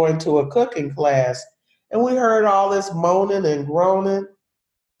we were going to a cooking class. And we heard all this moaning and groaning.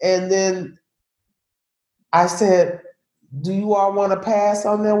 And then I said, do you all want to pass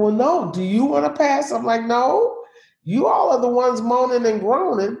on there? Well, no. Do you want to pass? I'm like, no. You all are the ones moaning and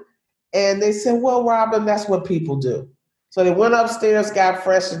groaning. And they said, well, Robin, that's what people do. So they went upstairs, got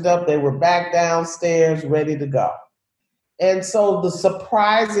freshened up. They were back downstairs, ready to go. And so the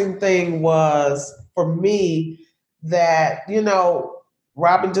surprising thing was for me that,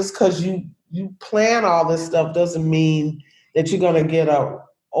 Robin, just because you plan all this stuff doesn't mean that you're going to get a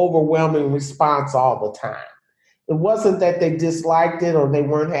overwhelming response all the time. It wasn't that they disliked it or they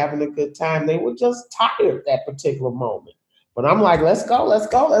weren't having a good time. They were just tired that particular moment. But I'm like, let's go, let's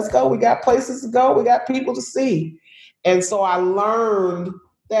go, let's go. We got places to go. We got people to see. And so I learned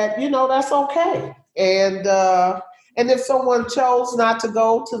that, that's okay. And if someone chose not to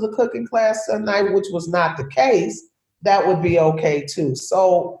go to the cooking class that night, which was not the case, that would be okay too.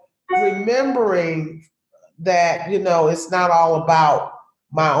 So remembering that, it's not all about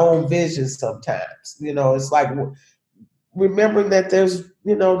my own vision sometimes. It's like remembering that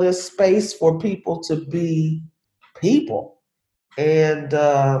there's space for people to be people. And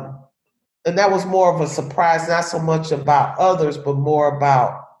that was more of a surprise, not so much about others, but more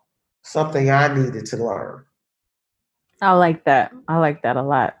about something I needed to learn. I like that. I like that a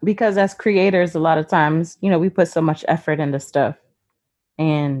lot because as creators, a lot of times, we put so much effort into stuff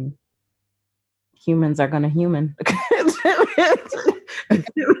and humans are going to human.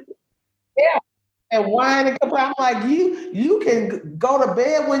 Yeah. And whine and complain. I'm like, you can go to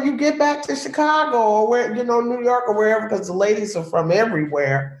bed when you get back to Chicago or where, New York or wherever, because the ladies are from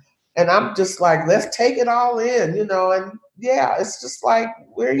everywhere. And I'm just like, let's take it all in, and yeah, it's just like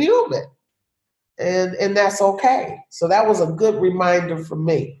we're human. And that's okay. So that was a good reminder for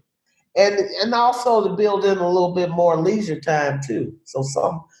me. And also to build in a little bit more leisure time too. So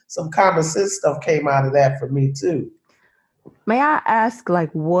some common sense stuff came out of that for me too. May I ask,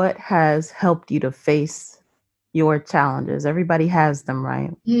 what has helped you to face your challenges? Everybody has them,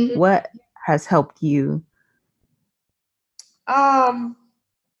 right? Mm-hmm. What has helped you?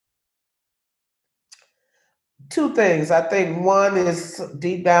 Two things. I think one is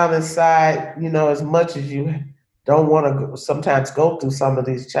deep down inside, as much as you don't want to sometimes go through some of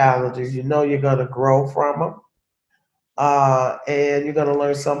these challenges, you're going to grow from them. And you're going to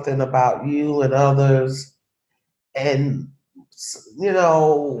learn something about you and others and,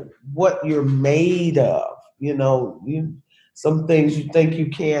 what you're made of. Some things you think you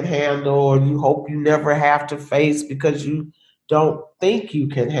can't handle or you hope you never have to face because you don't think you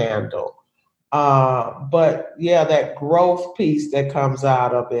can handle. But yeah, that growth piece that comes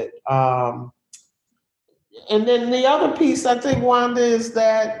out of it. And then the other piece, I think, Wanda, is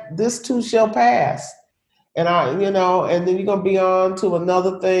that this too shall pass. And and then you're going to be on to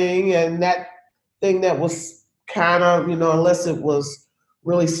another thing. And that thing that was kind of, unless it was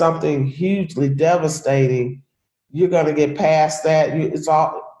really something hugely devastating, you're going to get past that.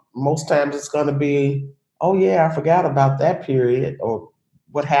 Most times it's going to be, oh yeah, I forgot about that period or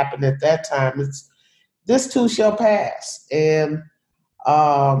what happened at that time. This too shall pass. And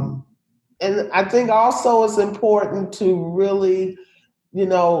I think also it's important to really,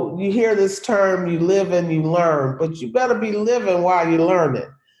 you hear this term, you live and you learn, but you better be living while you're learning.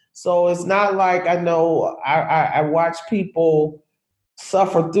 So it's not like I watch people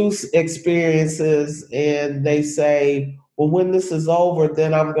suffer through experiences and they say, well, when this is over,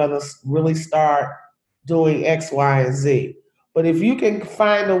 then I'm going to really start doing X, Y, and Z. But if you can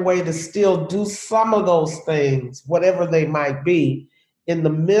find a way to still do some of those things, whatever they might be, in the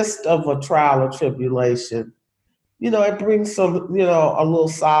midst of a trial or tribulation, it brings some, a little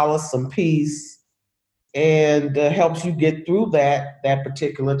solace, some peace, and helps you get through that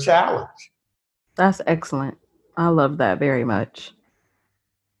particular challenge. That's excellent. I love that very much.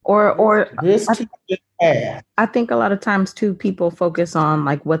 Or This too shall pass. I think a lot of times too, people focus on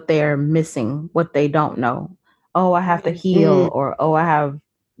like what they're missing, what they don't know. Oh, I have to Mm, heal, or oh, I have,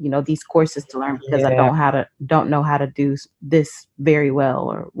 these courses to learn because I yeah. don't know how to do this very well,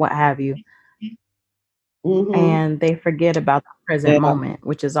 or what have you. Mm-hmm. And they forget about the present Yeah. moment,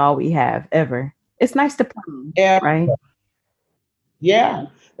 which is all we have ever. It's nice to plan, Yeah. right? Yeah,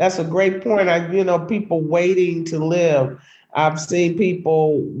 that's a great point. People waiting to live. I've seen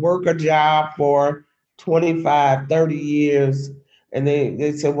people work a job for 25, 30 years, and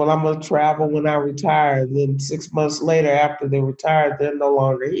they say, well, I'm going to travel when I retire. And then 6 months later, after they retire, they're no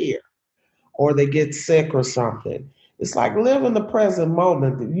longer here, or they get sick or something. It's like live in the present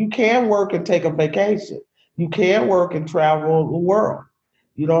moment. You can work and take a vacation. You can work and travel the world.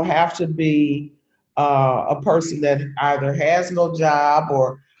 You don't have to be a person that either has no job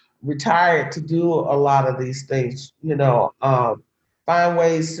or retired to do a lot of these things. Find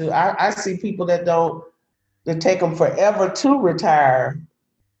ways to. I see people that don't. That take them forever to retire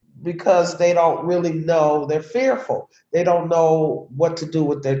because they don't really know. They're fearful. They don't know what to do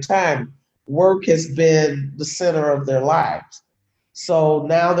with their time. Work has been the center of their lives. So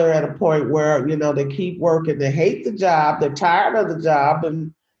now they're at a point where, they keep working. They hate the job. They're tired of the job,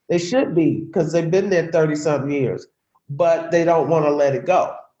 and they should be because they've been there 30 something years, but they don't want to let it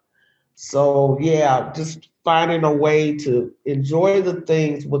go. So, yeah, just finding a way to enjoy the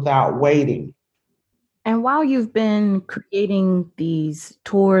things without waiting. And while you've been creating these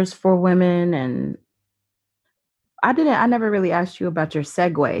tours for women, and I never really asked you about your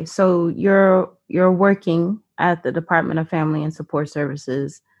segue. So you're working at the Department of Family and Support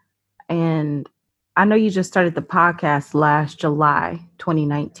Services, and I know you just started the podcast last July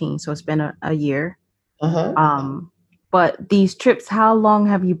 2019, so it's been a year. Uh-huh. But these trips, how long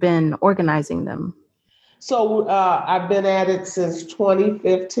have you been organizing them? So I've been at it since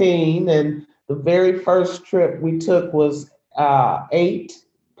 2015, and the very first trip we took was eight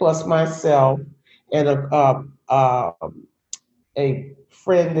plus myself and a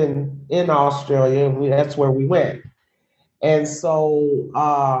friend in Australia. That's where we went. And so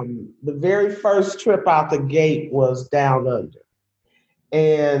the very first trip out the gate was down under.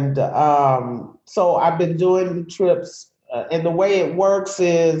 And so I've been doing the trips, and the way it works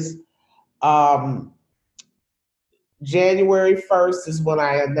is um, January 1st is when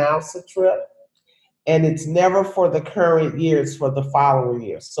I announce the trip, and it's never for the current year, it's for the following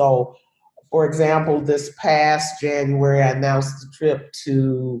year. So, for example, this past January, I announced the trip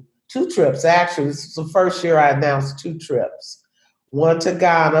to two trips. Actually, this is the first year I announced two trips, one to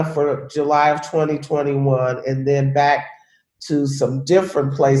Ghana for July of 2021, and then back to some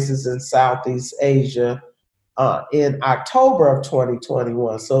different places in Southeast Asia in October of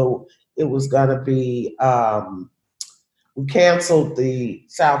 2021. So it was going to be we canceled the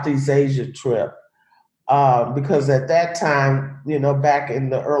Southeast Asia trip because at that time, back in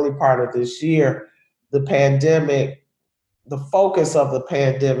the early part of this year, the pandemic, the focus of the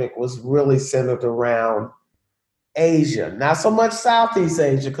pandemic was really centered around Asia, not so much Southeast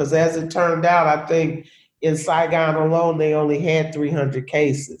Asia, because as it turned out, I think in Saigon alone, they only had 300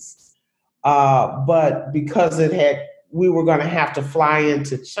 cases. But because we were going to have to fly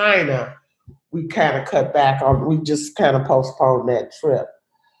into China, we kind of cut back on, we just kind of postponed that trip.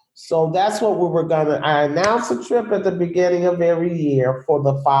 So that's what we were gonna. I announce a trip at the beginning of every year for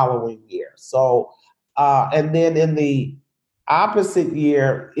the following year. So, and then in the opposite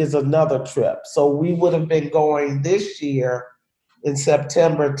year is another trip. So we would have been going this year in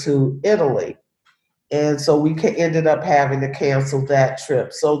September to Italy. And so we ended up having to cancel that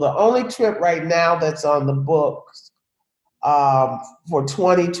trip. So the only trip right now that's on the books um, for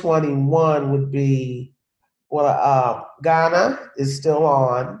 2021 would be, well, Ghana is still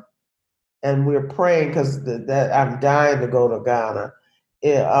on, and we're praying because that I'm dying to go to Ghana.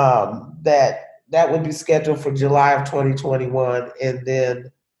 That would be scheduled for July of 2021, and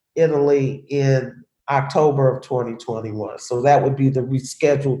then Italy in October of 2021. So that would be the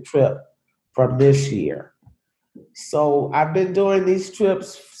rescheduled trip from this year. So I've been doing these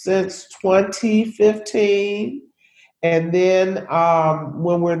trips since 2015. And then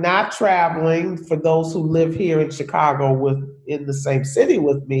when we're not traveling, for those who live here in Chicago in the same city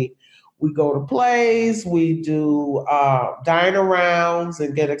with me, we go to plays, we do dine arounds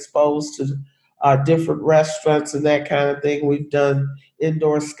and get exposed to different restaurants and that kind of thing. We've done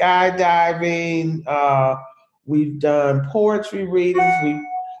indoor skydiving, we've done poetry readings,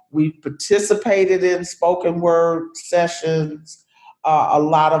 we've participated in spoken word sessions, a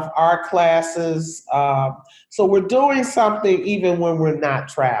lot of art classes. So we're doing something even when we're not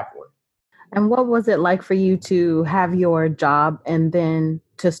traveling. And what was it like for you to have your job and then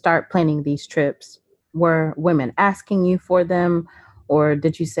to start planning these trips? Were women asking you for them, or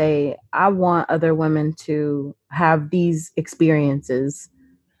did you say, I want other women to have these experiences?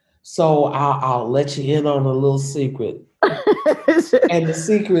 So I'll let you in on a little secret. And the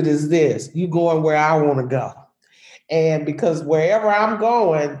secret is this: you going where I want to go. And because wherever I'm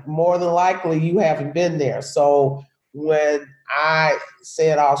going, more than likely you haven't been there. So when I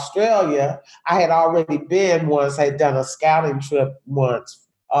said Australia, I had already been once. I had done a scouting trip once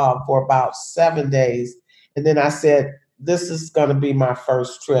for about 7 days. And then I said, this is going to be my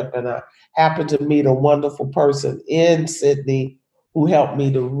first trip. And I happened to meet a wonderful person in Sydney who helped me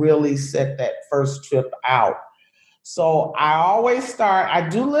to really set that first trip out. So I always start, I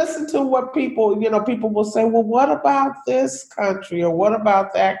do listen to what people will say, well, what about this country or what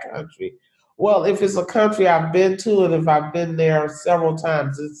about that country? Well, if it's a country I've been to and if I've been there several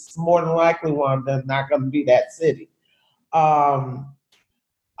times, it's more than likely one that's not going to be that city. Um,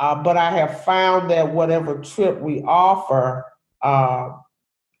 but I have found that whatever trip we offer, I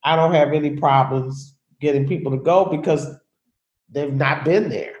don't have any problems getting people to go because they've not been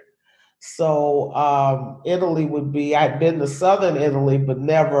there. So Italy would be, I'd been to southern Italy, but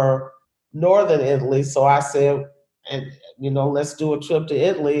never northern Italy. So I said, and let's do a trip to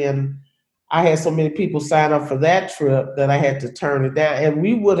Italy. And I had so many people sign up for that trip that I had to turn it down. And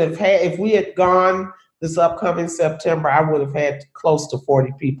we would have had, if we had gone this upcoming September, I would have had close to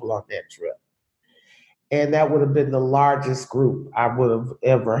 40 people on that trip. And that would have been the largest group I would have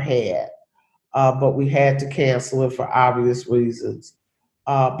ever had. But we had to cancel it for obvious reasons.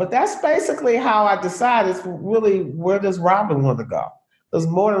 But that's basically how I decide. It's really, where does Robin want to go? Because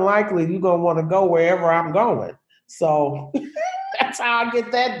more than likely you're going to want to go wherever I'm going. So that's how I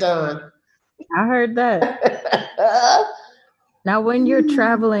get that done. I heard that. Now, when you're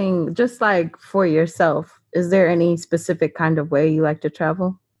traveling, just like for yourself, is there any specific kind of way you like to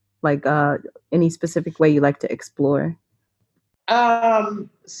travel? Like any specific way you like to explore?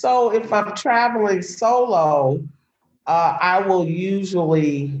 So if I'm traveling solo, I will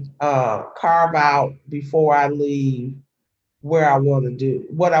usually carve out before I leave where I want to do,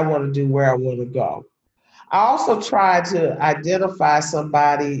 what I want to do, where I want to go. I also try to identify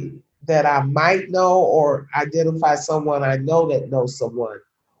somebody that I might know or identify someone I know that knows someone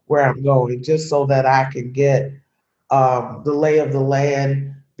where I'm going, just so that I can get the lay of the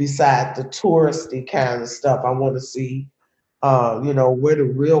land beside the touristy kind of stuff. I want to see, where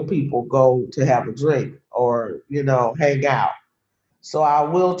the real people go to have a drink or, hang out. So I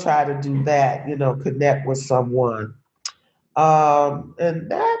will try to do that, connect with someone.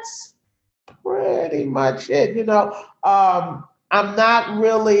 And that's pretty much it. I'm not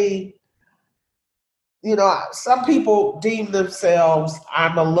really, some people deem themselves,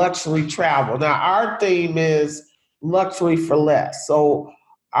 I'm a luxury travel. Now, our theme is luxury for less. So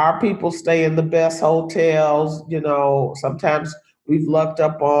our people stay in the best hotels. Sometimes we've lucked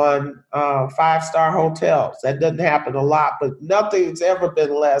up on 5-star hotels. That doesn't happen a lot, but nothing's ever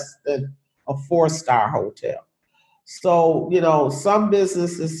been less than a 4-star hotel. So, some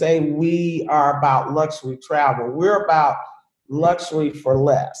businesses say we are about luxury travel. We're about luxury for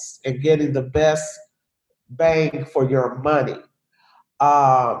less and getting the best bang for your money.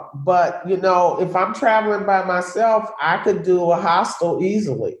 But if I'm traveling by myself, I could do a hostel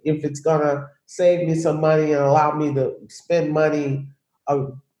easily if it's gonna save me some money and allow me to spend money, a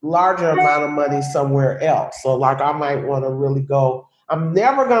larger amount of money somewhere else. So like I might want to really go. I'm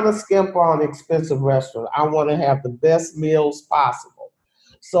never gonna skimp on expensive restaurants. I want to have the best meals possible.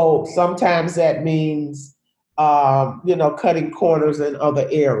 So sometimes that means cutting corners in other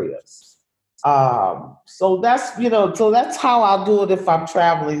areas. So that's how I'll do it if I'm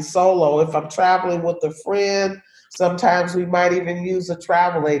traveling solo. If I'm traveling with a friend, sometimes we might even use a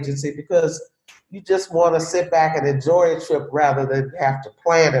travel agency because you just want to sit back and enjoy a trip rather than have to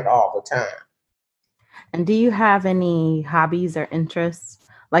plan it all the time. And do you have any hobbies or interests?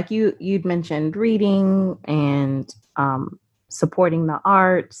 Like you'd mentioned reading and supporting the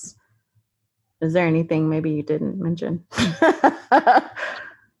arts. Is there anything maybe you didn't mention?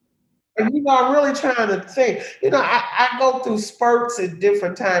 And I'm really trying to think. I go through spurts at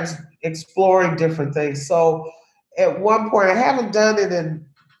different times, exploring different things. So at one point, I haven't done it in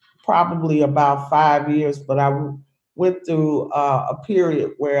probably about 5 years, but I went through a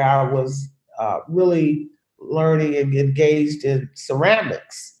period where I was really learning and engaged in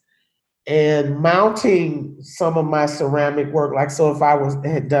ceramics and mounting some of my ceramic work. Like, so if I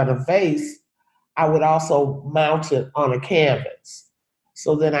had done a vase, I would also mount it on a canvas.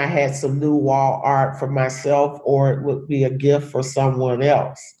 So then I had some new wall art for myself, or it would be a gift for someone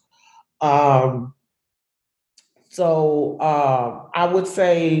else. Um, I would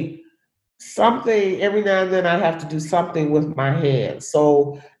say something every now and then I have to do something with my hands.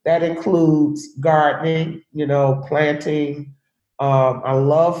 So that includes gardening, planting. I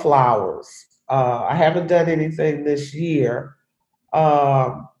love flowers. I haven't done anything this year,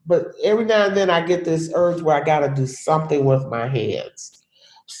 but every now and then I get this urge where I got to do something with my hands.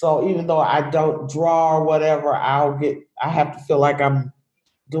 So even though I don't draw or whatever, I have to feel like I'm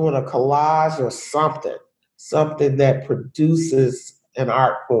doing a collage or something that produces an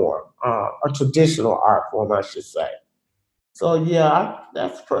art form, a traditional art form, I should say. So yeah,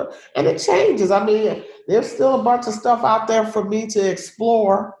 and it changes. I mean, there's still a bunch of stuff out there for me to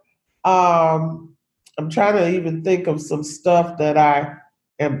explore. I'm trying to even think of some stuff that I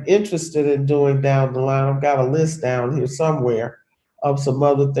am interested in doing down the line. I've got a list down here somewhere of some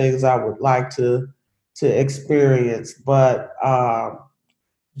other things I would like to experience, but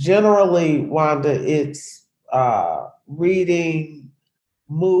generally, Wanda, it's reading,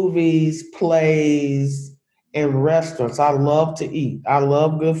 movies, plays, and restaurants. I love to eat. I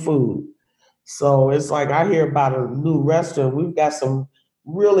love good food. So it's like I hear about a new restaurant. We've got some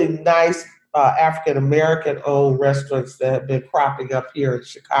really nice African American owned restaurants that have been cropping up here in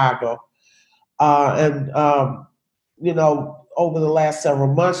Chicago. Over the last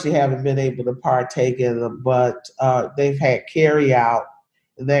several months, you haven't been able to partake in them, but they've had carry out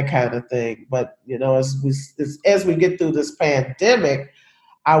and that kind of thing. But as we get through this pandemic,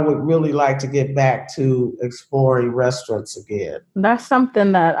 I would really like to get back to exploring restaurants again. That's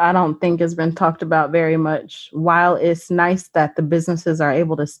something that I don't think has been talked about very much. While it's nice that the businesses are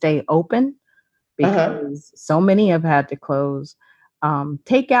able to stay open because so many have had to close,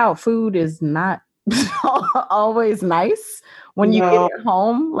 takeout food is not always nice when you get it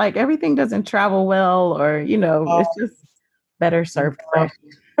home. Like everything doesn't travel well, or it's just better served fresh.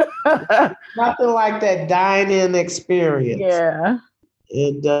 Nothing like that dine-in experience. Yeah.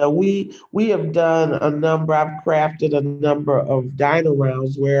 And we have done I've crafted a number of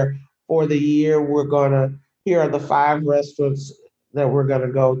dine-arounds where for the year here are the 5 restaurants that we're gonna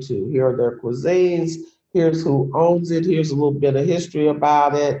go to. Here are their cuisines, here's who owns it, here's a little bit of history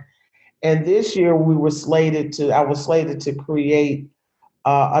about it. And this year I was slated to create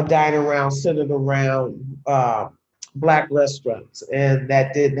a dine-around centered around Black restaurants, and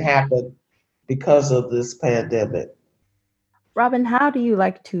that didn't happen because of this pandemic. Robin, how do you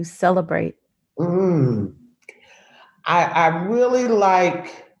like to celebrate? I really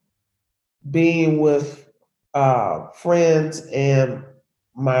like being with friends and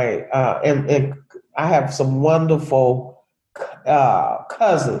and I have some wonderful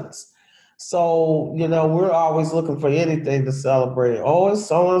cousins. So, we're always looking for anything to celebrate. Oh, it's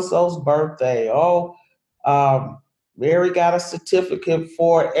so-and-so's birthday. Oh, Mary got a certificate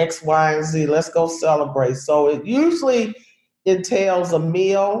for X, Y, and Z. Let's go celebrate. So it usually entails a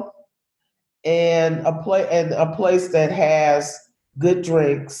meal and a place that has good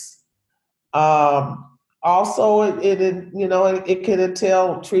drinks. Also, it can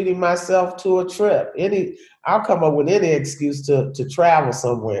entail treating myself to a trip. I'll come up with any excuse to travel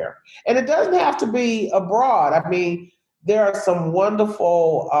somewhere, and it doesn't have to be abroad. I mean, there are some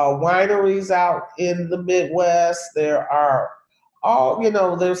wonderful wineries out in the Midwest. There's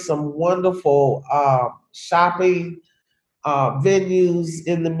some wonderful shopping venues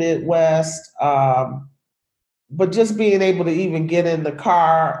in the Midwest. But just being able to even get in the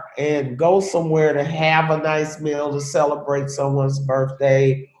car and go somewhere to have a nice meal to celebrate someone's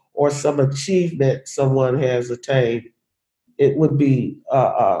birthday or some achievement someone has attained, it would be,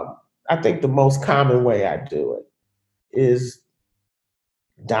 I think the most common way I do it is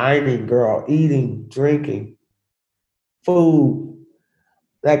dining, girl, eating, drinking, food,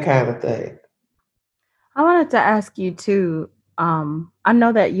 that kind of thing. I wanted to ask you too. I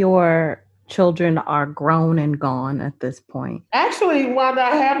know that your children are grown and gone at this point. Actually, Wanda,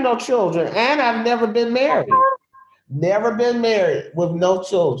 I have no children, and I've never been married. Never been married with no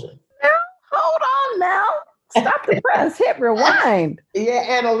children. Now, hold on now. Stop the press, hit rewind. Yeah,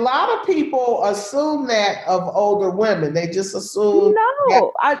 and a lot of people assume that of older women. They just assume.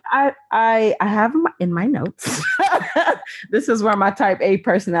 No, I have in my notes. This is where my type A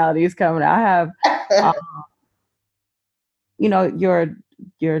personality is coming. I have,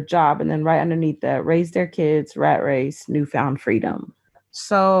 your job, and then right underneath that, raise their kids, rat race, newfound freedom.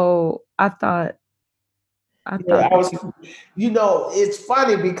 So I thought. It's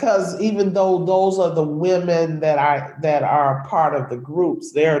funny because even though those are the women that are part of the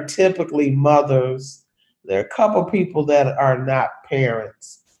groups, they're typically mothers. There are a couple people that are not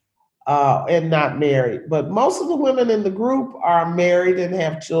parents. and not married. But most of the women in the group are married and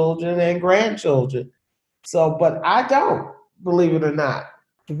have children and grandchildren. So, but I don't, believe it or not.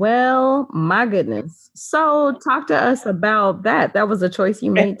 Well, my goodness. So, talk to us about that. That was a choice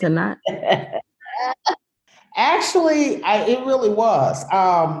you made to not. Actually, it really was.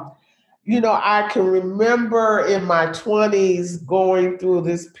 I can remember in my 20s going through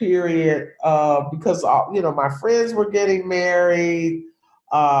this period because, my friends were getting married,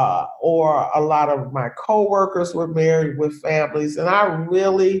 or a lot of my coworkers were married with families. And I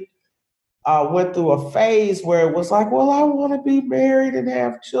really went through a phase where it was like, well, I want to be married and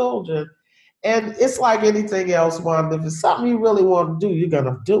have children. And it's like anything else, Wanda. If it's something you really want to do, you're going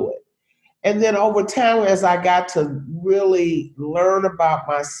to do it. And then over time, as I got to really learn about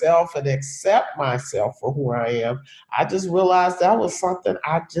myself and accept myself for who I am, I just realized that was something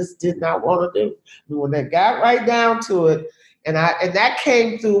I just did not want to do. When I got right down to it, and that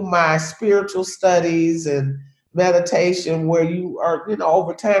came through my spiritual studies and meditation, where you are,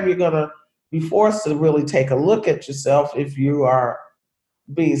 over time you're gonna be forced to really take a look at yourself if you are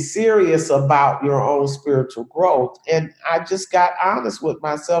being serious about your own spiritual growth. And I just got honest with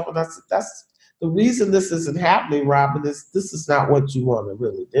myself, and I said, that's the reason this isn't happening, Robin, is this is not what you want to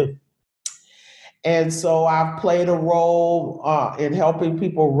really do. And so I've played a role in helping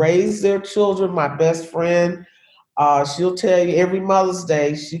people raise their children. My best friend, she'll tell you every Mother's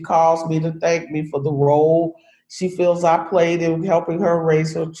Day, she calls me to thank me for the role she feels I played in helping her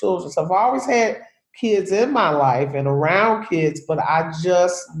raise her children. So I've always had kids in my life and around kids, but I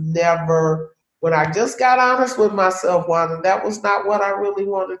just never, when I just got honest with myself, Wanda, that was not what I really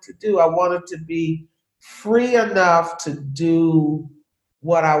wanted to do. I wanted to be free enough to do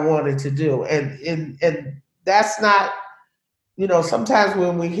what I wanted to do. And that's not, sometimes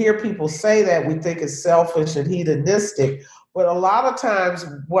when we hear people say that, we think it's selfish and hedonistic. But a lot of times,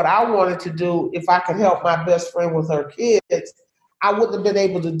 what I wanted to do, if I could help my best friend with her kids, I wouldn't have been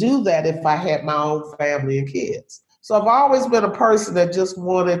able to do that if I had my own family and kids. So I've always been a person that just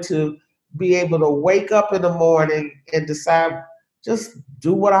wanted to be able to wake up in the morning and decide, just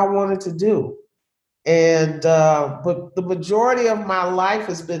do what I wanted to do. And but the majority of my life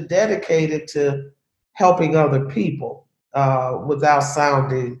has been dedicated to helping other people, without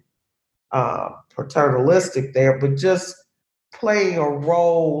sounding paternalistic there, but just playing a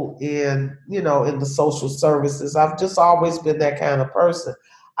role in the social services. I've just always been that kind of person.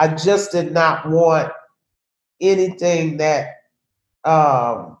 I just did not want anything that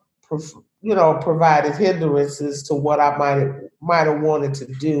um, provided hindrances to what I might have wanted to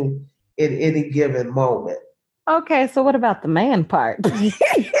do in any given moment. Okay, so what about the man part?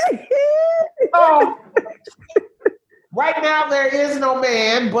 Oh, right now there is no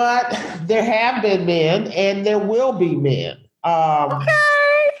man, but there have been men, and there will be men. No,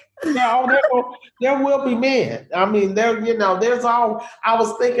 there will be men. I mean, there's all. I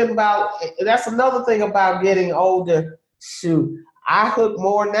was thinking about. That's another thing about getting older. Shoot, I hook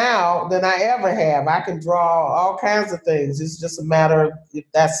more now than I ever have. I can draw all kinds of things. It's just a matter of if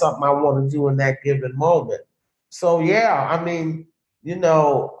that's something I want to do in that given moment. So yeah, I mean,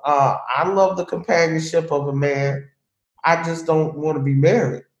 I love the companionship of a man. I just don't want to be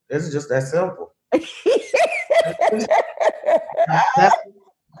married. It's just that simple. That's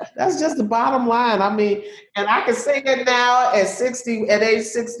That's just the bottom line. I mean, and I can say it now at age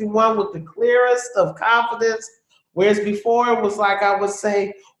 61 with the clearest of confidence. Whereas before it was like I would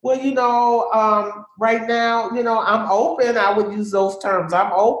say, well, right now, I'm open. I would use those terms.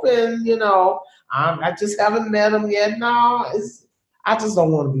 I'm open, I just haven't met him yet. No, I just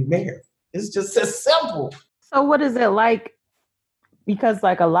don't want to be married. It's just as simple. So, what is it like? Because,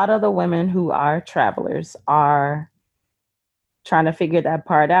 like, a lot of the women who are travelers are trying to figure that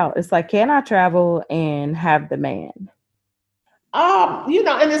part out. It's like, can I travel and have the man?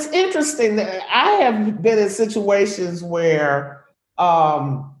 And it's interesting that I have been in situations where,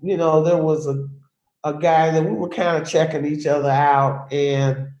 there was a guy that we were kind of checking each other out,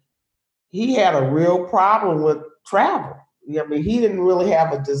 and he had a real problem with travel. I mean, he didn't really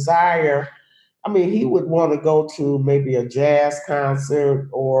have a desire. I mean, he would want to go to maybe a jazz concert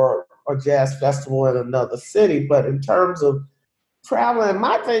or a jazz festival in another city, but in terms of traveling,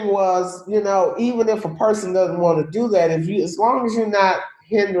 my thing was, even if a person doesn't want to do that, as long as you're not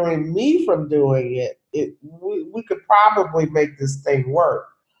hindering me from doing we could probably make this thing work.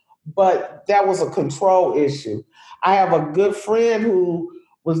 But that was a control issue. I have a good friend who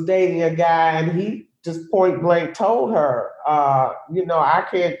was dating a guy, and he just point blank told her, I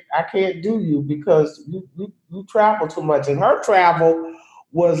can't do you because you travel too much. And her travel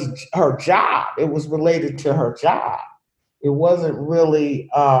was her job. It was related to her job. It wasn't really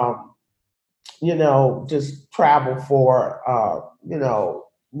just travel for,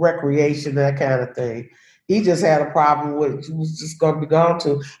 recreation, that kind of thing. He just had a problem with, he was just going to be gone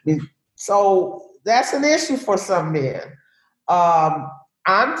to. So that's an issue for some men. Um,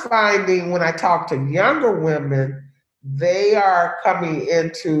 I'm finding when I talk to younger women, they are coming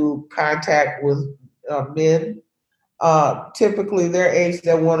into contact with men, typically their age,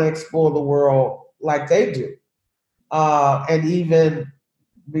 that want to explore the world like they do, and even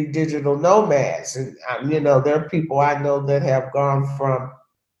be digital nomads. And there are people I know that have gone from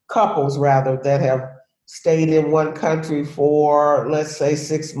couples rather that have stayed in one country for, let's say,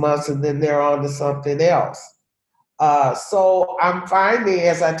 6 months, and then they're on to something else. So I'm finding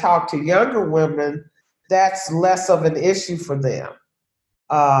as I talk to younger women, that's less of an issue for them.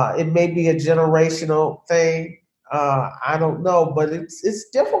 It may be a generational thing. I don't know, but it's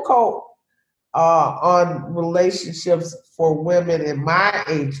difficult on relationships for women in my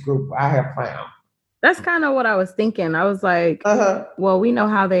age group, I have found. That's kind of what I was thinking. I was like, well, we know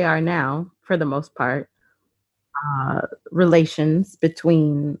how they are now for the most part. Relations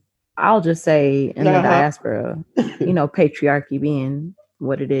between, I'll just say in the diaspora, patriarchy being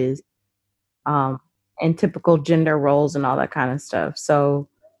what it is, and typical gender roles and all that kind of stuff. So,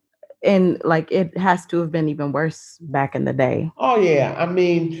 and like it has to have been even worse back in the day. Oh, yeah. I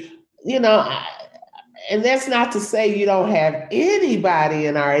mean, and that's not to say you don't have anybody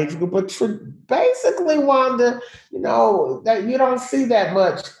in our age group, but basically, Wanda, that you don't see that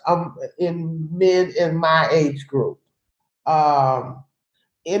much in men in my age group.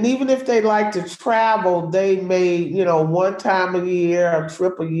 And even if they like to travel, they may, one time a year, a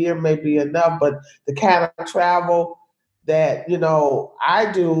trip a year may be enough, but the kind of travel that,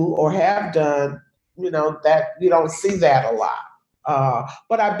 I do or have done, that you don't see that a lot.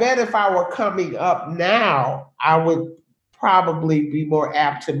 But I bet if I were coming up now, I would probably be more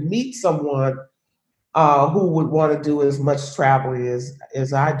apt to meet someone who would want to do as much traveling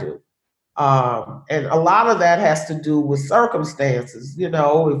as I do. And a lot of that has to do with circumstances.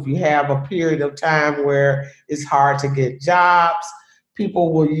 If you have a period of time where it's hard to get jobs,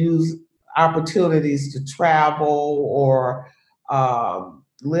 people will use opportunities to travel or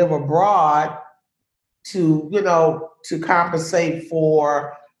live abroad to compensate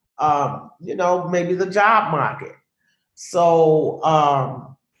for, maybe the job market. So,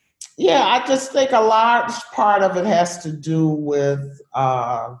 yeah, I just think a large part of it has to do with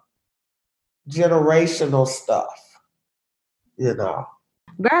generational stuff,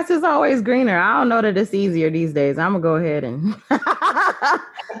 Grass is always greener. I don't know that it's easier these days. I'm gonna go ahead and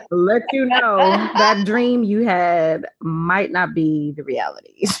let you know that dream you had might not be the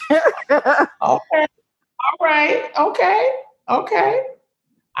reality. Okay. All right. Okay.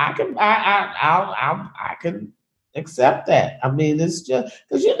 I can accept that. I mean, it's just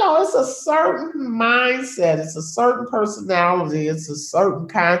because it's a certain mindset, it's a certain personality, it's a certain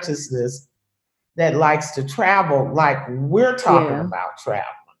consciousness that likes to travel, like we're talking about traveling.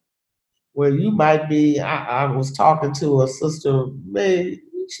 Where you might be, I was talking to a sister, maybe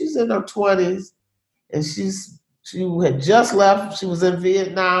she's in her 20s, and she had just left. She was in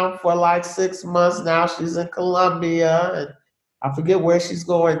Vietnam for like 6 months. Now she's in Colombia, and I forget where she's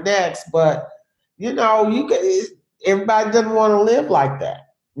going next. But everybody doesn't want to live like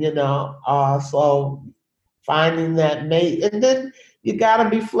that. So finding that mate, and then you got to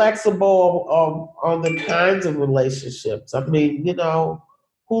be flexible on the kinds of relationships. I mean,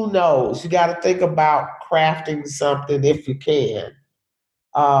 who knows? You got to think about crafting something if you can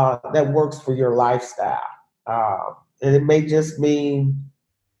that works for your lifestyle. And it may just mean,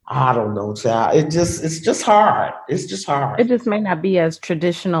 I don't know, child. It's just hard. It's just hard. It just may not be as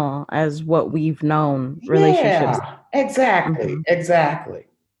traditional as what we've known relationships. Yeah, exactly. Mm-hmm. Exactly.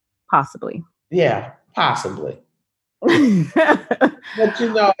 Possibly. Yeah, possibly. But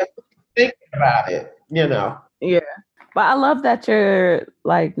think about it, Yeah. But I love that you're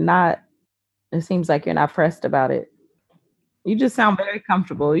like not, it seems like you're not pressed about it. You just sound very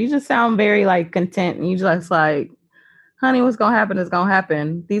comfortable. You just sound very like content. And you just like, honey, what's going to happen is going to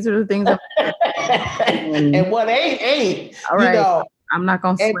happen. These are the things. And what ain't. All right. I'm not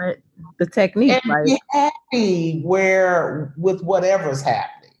going to sweat the technique. And be happy with whatever's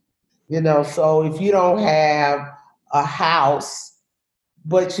happening. So if you don't have a house,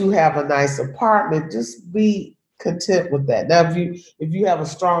 but you have a nice apartment, just be content with that. Now, if you have a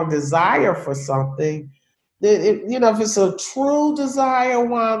strong desire for something, then if it's a true desire,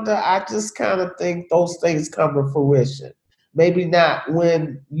 Wanda, I just kind of think those things come to fruition. Maybe not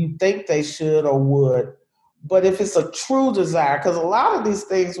when you think they should or would, but if it's a true desire, because a lot of these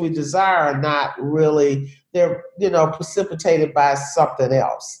things we desire are not really, they're precipitated by something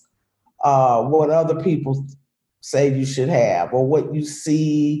else. what other people say you should have, or what you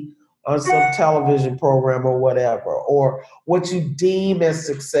see on some television program or whatever, or what you deem as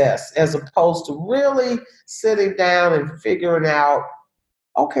success, as opposed to really sitting down and figuring out,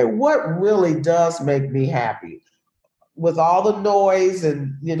 okay, what really does make me happy? With all the noise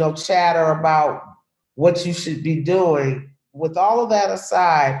and, chatter about what you should be doing, with all of that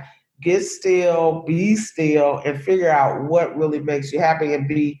aside, get still, be still, and figure out what really makes you happy, and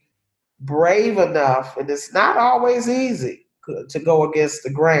be brave enough. And it's not always easy to go against the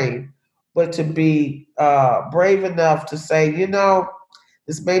grain, but to be brave enough to say,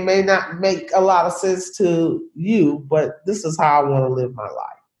 this may not make a lot of sense to you, but this is how I want to live my life.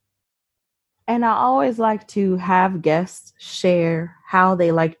 And I always like to have guests share how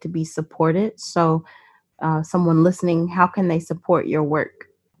they like to be supported. So someone listening, how can they support your work?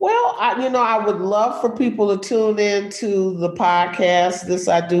 Well, I would love for people to tune in to the podcast, This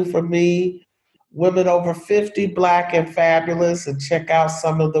I Do for Me, Women Over 50, Black and Fabulous, and check out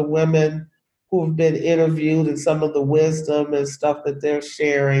some of the women who've been interviewed and some of the wisdom and stuff that they're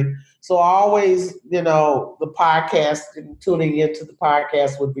sharing. So always, the podcast, tuning into the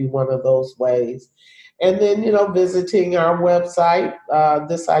podcast would be one of those ways. And then, visiting our website,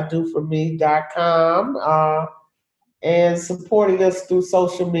 thisidoforme.com, and supporting us through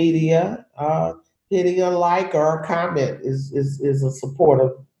social media. Hitting a like or a comment is a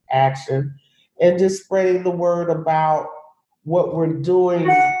supportive action, and just spreading the word about what we're doing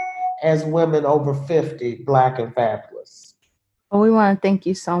as women over 50, Black and Fabulous. Well, we want to thank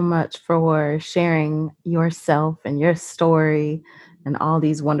you so much for sharing yourself and your story and all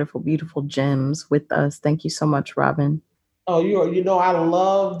these wonderful, beautiful gems with us. Thank you so much, Robin. Oh, I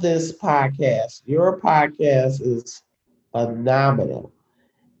love this podcast. Your podcast is phenomenal.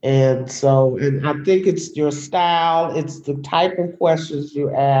 And I think it's your style, it's the type of questions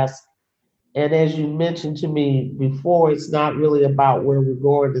you ask. And as you mentioned to me before, it's not really about where we're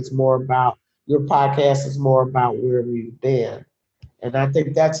going. It's more about, your podcast is more about where we've been. And I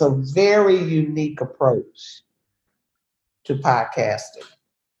think that's a very unique approach to podcasting.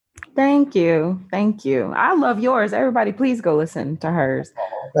 Thank you. Thank you. I love yours. Everybody, please go listen to hers.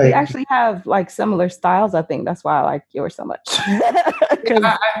 We actually have like similar styles. I think that's why I like yours so much. I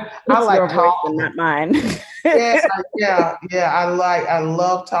like talking, not mine. yeah. I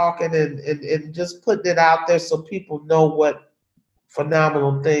love talking and just putting it out there so people know what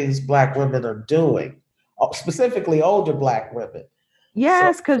phenomenal things Black women are doing, specifically older Black women.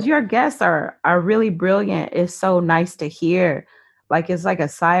 Yes, because your guests are really brilliant. It's so nice to hear. Like, it's like a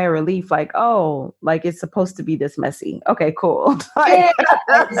sigh of relief. Like, oh, like it's supposed to be this messy. Okay, cool. Yeah,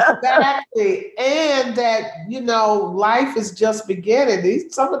 exactly. And that, life is just beginning.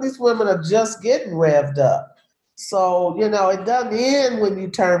 Some of these women are just getting revved up. So, it doesn't end when you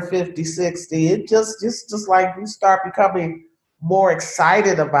turn 50, 60. It just like you start becoming more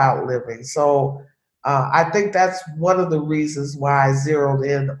excited about living. So I think that's one of the reasons why I zeroed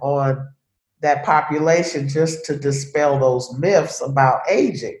in on that population, just to dispel those myths about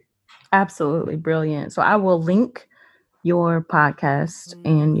aging. Absolutely brilliant. So I will link your podcast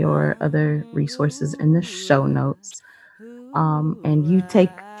and your other resources in the show notes. And you take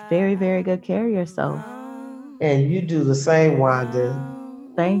very, very good care of yourself. And you do the same, Wanda.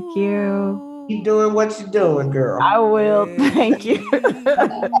 Thank you. Keep doing what you're doing, girl. I will. Thank you.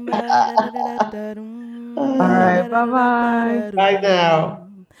 All right. Bye-bye. Bye now.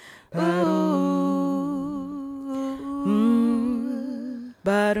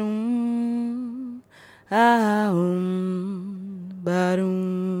 Barum, barum.